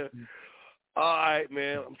what I'm saying? All right,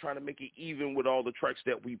 man. I'm trying to make it even with all the tracks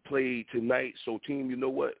that we played tonight. So, team, you know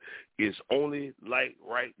what? It's only right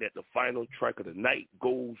that the final track of the night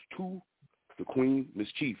goes to the Queen,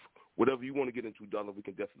 Miss Chief. Whatever you want to get into, Donna, we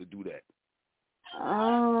can definitely do that.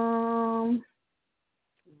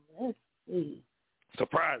 Let's see.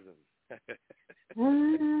 Surprising.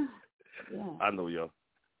 Yeah. I know, y'all.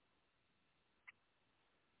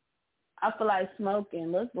 I feel like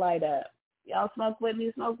smoking. Let's light up. Y'all smoke with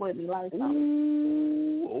me, light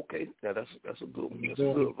something. Okay. Now that's a good one. That's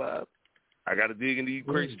a good vibe. I got to dig into these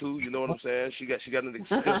crates too. You know what I'm saying? She got an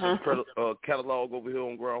extensive catalog over here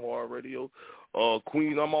on Grindhard Radio.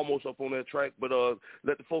 Queen, I'm almost up on that track, but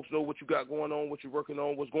let the folks know what you got going on, what you're working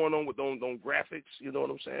on, what's going on with on graphics. You know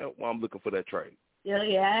what I'm saying? Well, I'm looking for that track.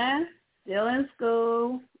 Still in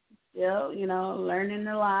school. Still, learning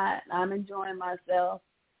a lot. I'm enjoying myself.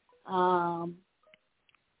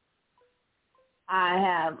 I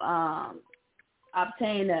have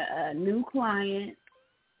obtained a new client.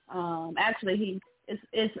 Actually,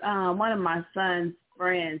 it's one of my son's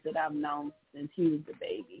friends that I've known since he was a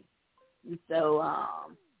baby. And so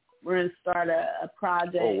we're going to start a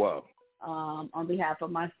project. Oh, wow. On behalf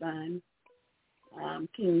of my son.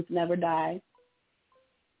 Kings Never Die.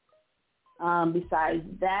 Besides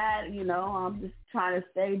that, I'm just trying to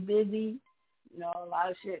stay busy. A lot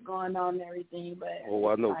of shit going on and everything. But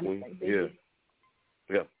I know, Queen.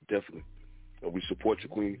 Yeah, definitely. And we support you,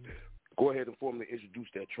 Queen. Go ahead and formally introduce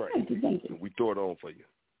that track. Thank you. We throw it on for you.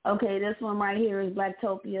 Okay, this one right here is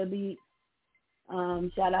Blacktopia Beats.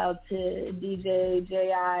 Shout out to DJ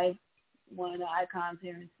J.I., one of the icons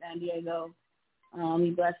here in San Diego.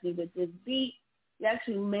 He blessed me with this beat. He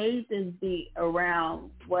actually made this beat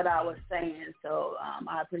around what I was saying, so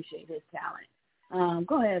I appreciate his talent.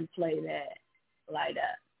 Go ahead and play that. Light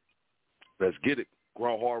up. Let's get it.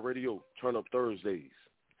 Grindhard Radio, Turn Up Thursdays.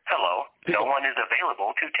 Hello. No one is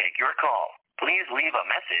available to take your call. Please leave a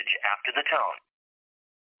message after the tone.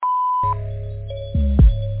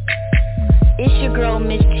 It's your girl,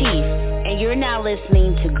 Miss Chief, and you're now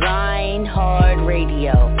listening to Grindhard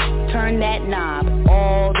Radio. Turn that knob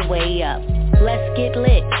all the way up. Let's get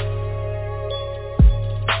lit.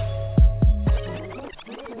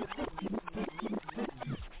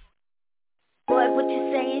 Boy, what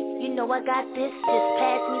you saying? You know I got this. Just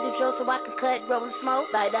pass me the drill so I can cut, roll and smoke.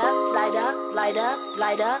 Light up, light up, light up,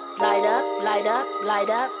 light up, light up, light up, light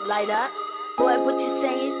up, light up. Boy, what you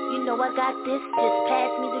saying? You know I got this. Just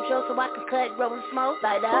pass me the drill so I can cut, roll and smoke.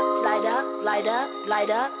 Light up, light up, light up,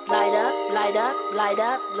 light up, light up, light up, light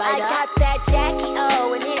up, light up. I got that Jackie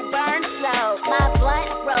O and it burns slow. My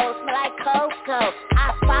blunt rolls smell like cocoa.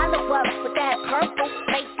 I follow up with that purple,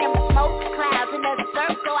 make them smoke clouds in a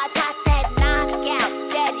circle. I got that knockout,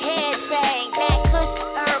 that headbang, that kush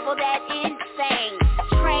herbal, that insane.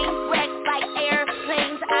 Train wrecks like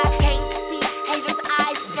airplanes. I can't see haters'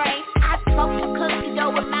 eyes frame. I smoke cookie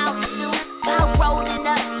dough with Mountain Dew. While rolling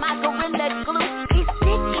up my Gorilla Glue. It's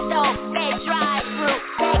sticky though, that dry fruit,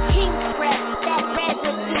 that King's breath, that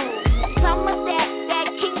residue. Some of that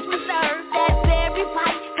King's Reserve, that berry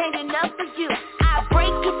pie ain't enough for you. I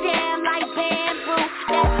break it down like bamboo.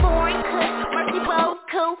 That foreign cook, mercy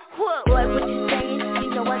cool. Boy, what you saying? You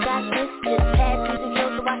know I got this. Just pass me the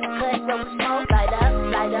drill so I can cut, roll and smoke. Light up,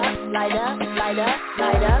 light up, light up, light up,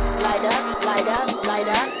 light up, light up, light up, light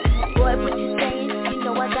up. Boy, what you saying? You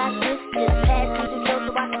know I got this. Just pass me the drill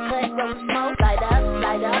so I can cut, roll and smoke. Light up,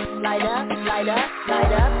 light up, light up, light up,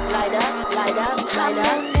 light up, light up, light up, light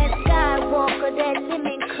up. I'm on that Skywalker, that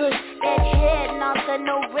lemon kush, that head knocker,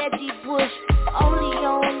 no Reggie Bush. Only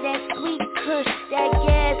on that sweet kush, that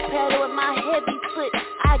gas pedal with my heavy foot.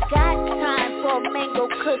 I got time for a mango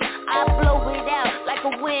cook. I blow it out like a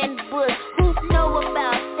wind bush. Who know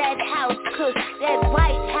about that house kush, that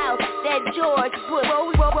White House, that George Bush?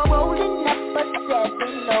 Rolling up a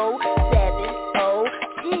 707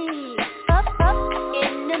 Up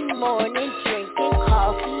in the morning, drinking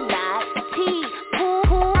coffee, not tea.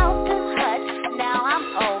 Pull out the hut, now I'm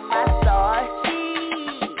on my starseed.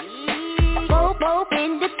 Bob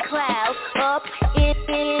in the clouds, up in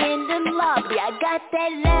the lobby. I got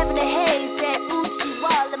that lavender haze, that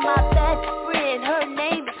Uchiwala. My best friend, her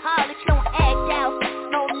name is Holly. She don't act out,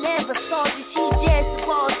 no, never salty. She just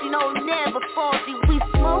bossy, no, never faulty. We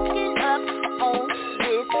smoking up on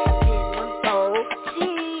this OG.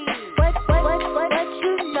 What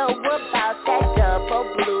you know about that double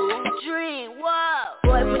blue dream? Whoa.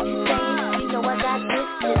 Boy, what you saying? You know I got this.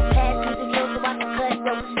 Just pass me the drill so I can cut,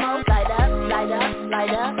 roll and smoke. Light up, light up,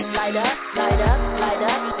 light up, light up, light up, light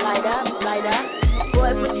up, light up, light up.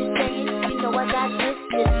 Boy, what you saying? You know I got this.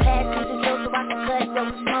 Just pass me the drill so I can cut, roll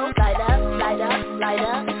and smoke. Light up, light up, light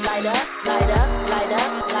up, light up, light up, light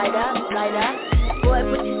up, light up, light up. Boy,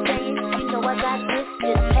 what you saying? You know I got this.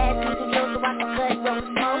 Just pass me the drill so I can cut, roll and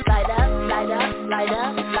smoke. Light up, light up, light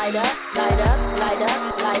up, light up, light up, light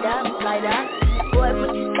up, light up, light up. Boy,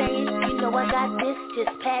 what you saying? You know I got this.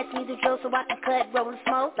 Just pass me the drill so I can cut, roll and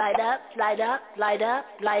smoke. Light up, light up, light up,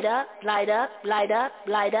 light up, light up, light up,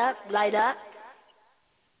 light up, light up.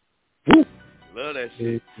 Love that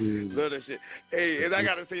shit. Love that shit. Hey, and I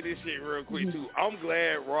got to say this shit real quick, too. I'm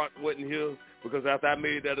glad Rock wasn't here because after I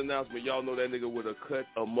made that announcement, y'all know that nigga would have cut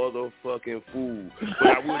a motherfucking fool. But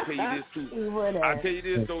I will tell you this, too. I tell you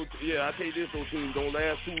this, though, team. Don't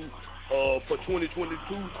last too for 2022,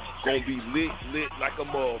 gonna be lit like a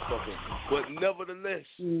motherfucker. But nevertheless,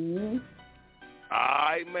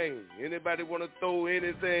 alright, man. Anybody want to throw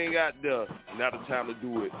anything out there? Now the time to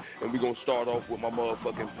do it. And we gonna start off with my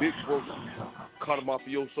motherfucking big bro, Carter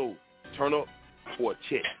Mafioso. Turn up for a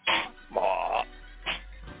check.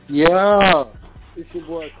 Yeah. It's your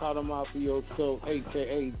boy Carter Mafioso,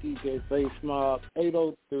 a.k.a. DJ Face Mob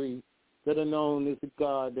 803, better known as the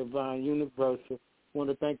God Divine Universal. Want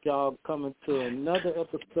to thank y'all for coming to another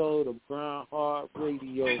episode of GRINDHARD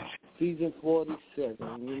Radio, season 47.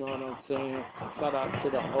 You know what I'm saying? Shout out to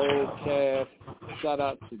the whole cast. Shout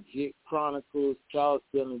out to Jit Chronicles, Charles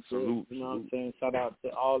Dillinger. You know what I'm saying? Shout out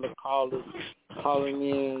to all the callers calling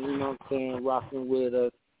in, you know what I'm saying, rocking with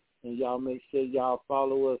us. And y'all make sure y'all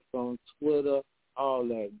follow us on Twitter, all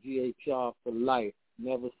that, GHR for life.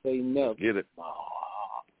 Never say never. Get it.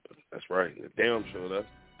 That's right. Damn sure. That's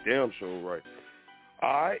damn sure right. All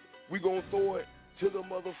right, we gonna throw it to the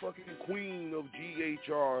motherfucking queen of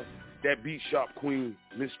GHR, that beat shop queen,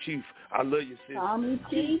 Miss Chief. I love you, sis. I'm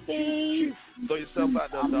Chiefy. Throw yourself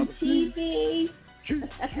out there, brother. Chiefy.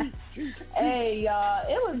 Hey, y'all,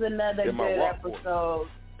 it was another good episode.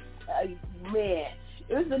 Man,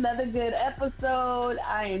 it was another good episode.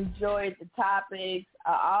 I enjoyed the topics.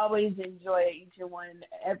 I always enjoy each and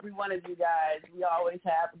every one of you guys. We always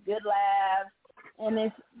have a good laugh, and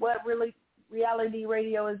it's what really reality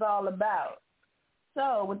radio is all about.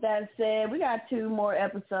 So with that said, we got 2 more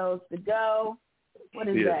episodes to go. What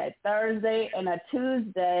is that? Thursday and a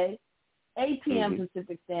Tuesday, 8 p.m.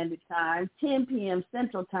 Pacific Standard Time, 10 p.m.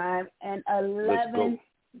 Central Time, and 11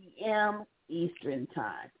 p.m. Eastern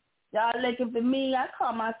Time. Y'all looking for me? I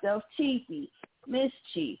call myself Chiefy, Miss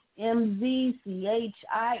Chief,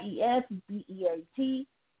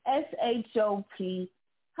 MZCHIEFBEATSHOP.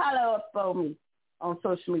 Holla up on me on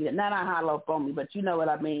social media. Not holla up on me, but you know what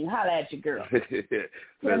I mean. Holla at your girl.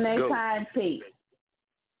 Till next time, peace.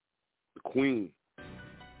 The Queen.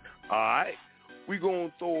 All right, we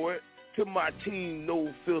gonna throw it to my team,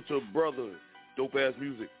 No Filter Brother. Dope ass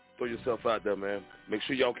music. Throw yourself out there, man. Make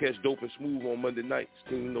sure y'all catch Dope and Smooth on Monday nights.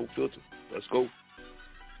 Team No Filter. Let's go.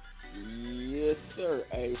 Yes, sir.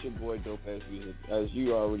 Hey, it's your boy Dope Ass Music. As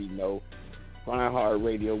you already know, GRINDHARD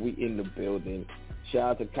Radio, we in the building. Shout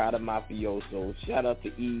out to Kata Mafioso. Shout out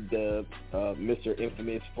to E-Dub, Mr.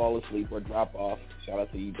 Infamous, Fall Asleep or Drop Off. Shout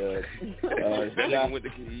out to E-Dub.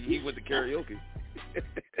 He went to karaoke.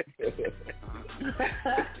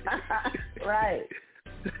 Right.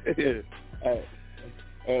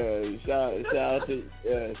 Shout out to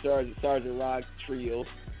Sergeant Rock Trio.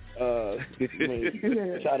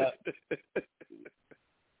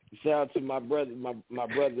 Shout out to my brother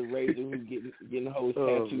Razor, who's getting hoes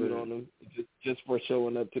tattooed on him just for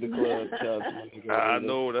showing up to the club. Shout out to my nigga I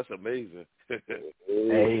know, that's amazing.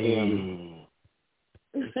 Hey.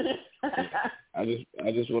 I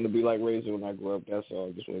just want to be like Razor when I grow up. That's all.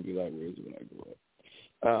 I just want to be like Razor when I grow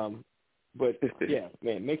up. But yeah,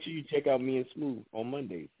 man, make sure you check out me and Smooth on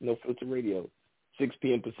Mondays. No Filter Radio, 6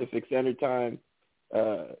 p.m. Pacific Standard Time,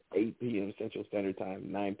 8 p.m. Central Standard Time,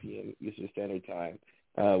 9 p.m. Eastern Standard Time.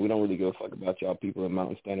 We don't really give a fuck about y'all people in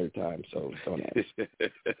Mountain Standard Time, so don't ask.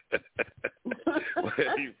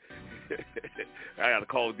 I gotta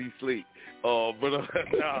call D Sleep. But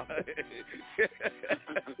nah.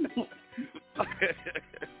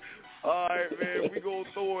 All right, man, we gonna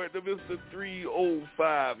throw it to Mr.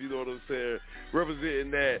 305, you know what I'm saying? Representing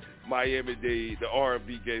that Miami-Dade, the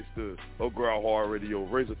R&B gangster of GRINDHARD Radio.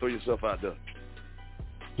 Razor, throw yourself out there.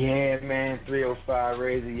 Yeah, man, 305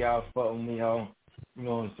 Razor, y'all fuck with me, y'all. You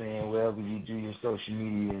know what I'm saying? Wherever you do your social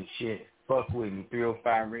media and shit, fuck with me.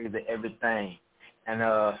 305 Razor, everything. And,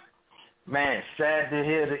 man, sad to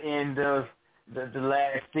hear the end of the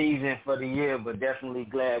last season for the year, but definitely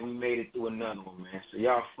glad we made it through another one, man. So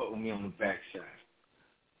y'all fuck with me on the backside.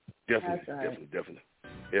 Definitely.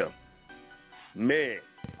 Yeah. Man.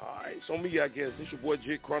 All right, so me, I guess, this your boy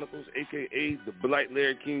Jit Chronicles, a.k.a. the Black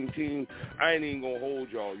Larry King team. I ain't even going to hold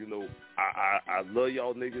y'all, you know. I love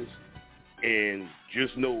y'all niggas, and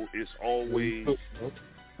just know it's always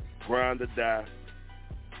grind or die.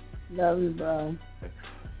 Love you, bro.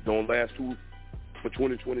 Don't last too. For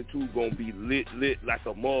 2022, going to be lit like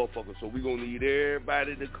a motherfucker. So we're going to need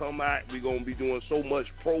everybody to come out. We're going to be doing so much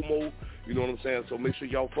promo. You know what I'm saying? So make sure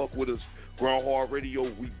y'all fuck with us. GRINDHARD Radio,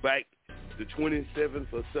 we back the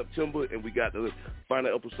 27th of September, and we got the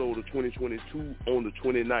final episode of 2022 on the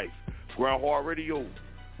 29th. GRINDHARD Radio,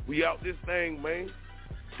 we out this thing, man.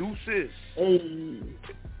 Deuces. Hey.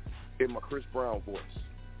 In my Chris Brown voice.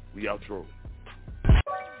 We outro.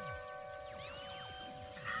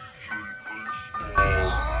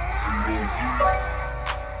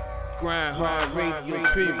 GRINDHARD Radio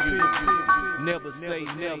tribute. Never say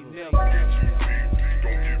never.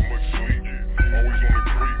 Don't get much sleep. Always on the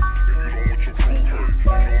creep. If you don't want your crew hurt,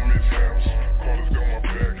 no mishaps. Carter's got my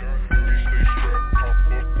back. Please stay strapped. Pop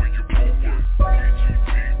up when your boat work. Be too deep.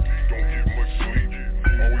 Don't get much sleep.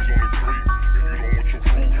 Always on the creep. If you don't want your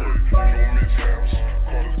crew hurt, no mishaps.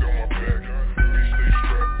 Carter's got my back. Please stay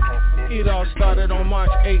strapped. Pop up. It all started on March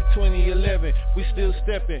 8, 2011. We still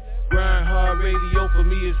stepping. GRINDHARD Radio for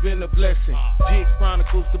me has been a blessing. Jit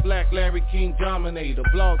Chronicles, the Black Larry King dominator.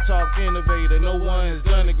 Blog talk innovator, no one has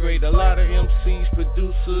done it great. A lot of MCs,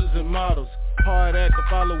 producers, and models. Hard act to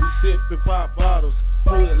follow, we sip and pop bottles.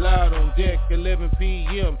 Put it loud on deck, 11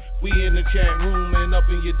 p.m. We in the chat room and up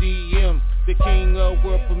in your DM. The king of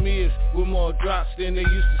world premieres with more drops than they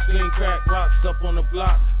used to sling crack rocks up on the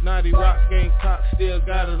block. Naughty Rock gang cock still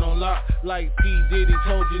got it on lock. Like P. Diddy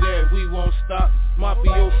told you that we won't stop.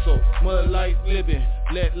 Mafioso, mud life living.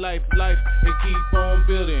 Let life and keep on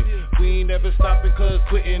building. We ain't never stopping cause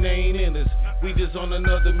quitting ain't in us. We just on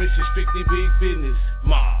another mission, strictly big business.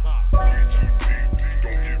 Mob.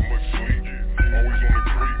 Always on the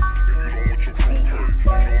creep. If you don't want your crew hurt,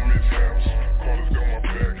 no mishaps. Carter's got my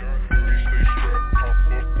back. Please stay strapped. Pop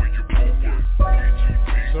up when your boat work. Be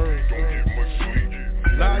too deep. Don't get much sleep.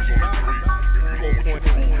 Always on the creep. If you don't want your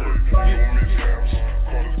crew hurt, no mishaps.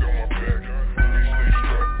 Carter's got my back. Please stay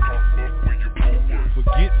strapped. Pop up when your boat work.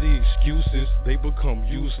 Forget the excuses, they become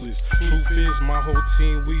useless. Truth is, my whole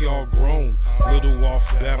team, we all grown. Little off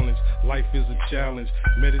balance, life is a challenge.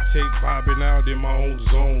 Meditate, vibing out in my own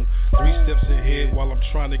zone. 3 steps ahead while I'm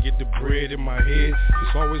trying to get the bread in my head.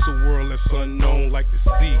 It's always a world that's unknown like the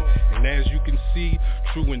sea. And as you can see,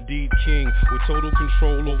 true indeed king, with total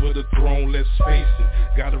control over the throne, let's face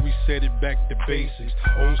it. Gotta reset it back to basics.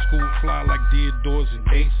 Old school fly like Deodors and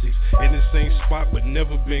Asics. In the same spot but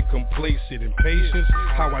never been complacent. Impatience,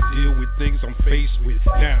 how I deal with things I'm faced with.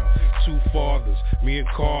 Now, 2 fathers, me and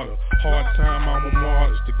Carter. Hard time, I'm a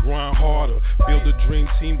martyr. To grind harder, build a dream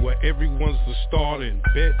team where everyone's the starter. And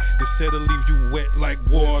bet instead of leave you wet like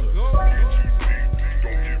water. Don't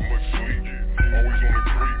get much sleep. Always on the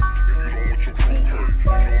creep. If you don't want your crew hurt,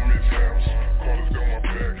 no mishaps. Carter's got my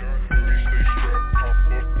back. We stay strapped. Pop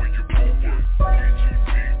up when your pool work. We too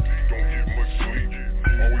deep. Don't get much sleep.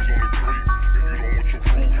 Always on the creep. If you don't want your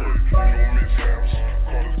crew hurt, no mishaps.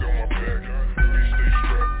 Carter's got my back. We stay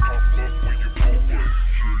strapped. Pop up when your pool work.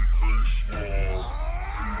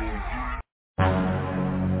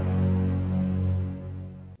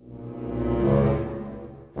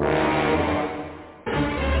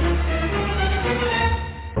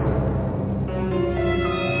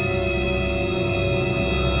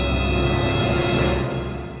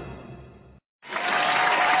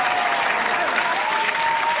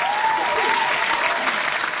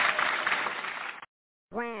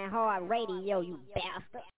 Grind Hard Radio, you bastard.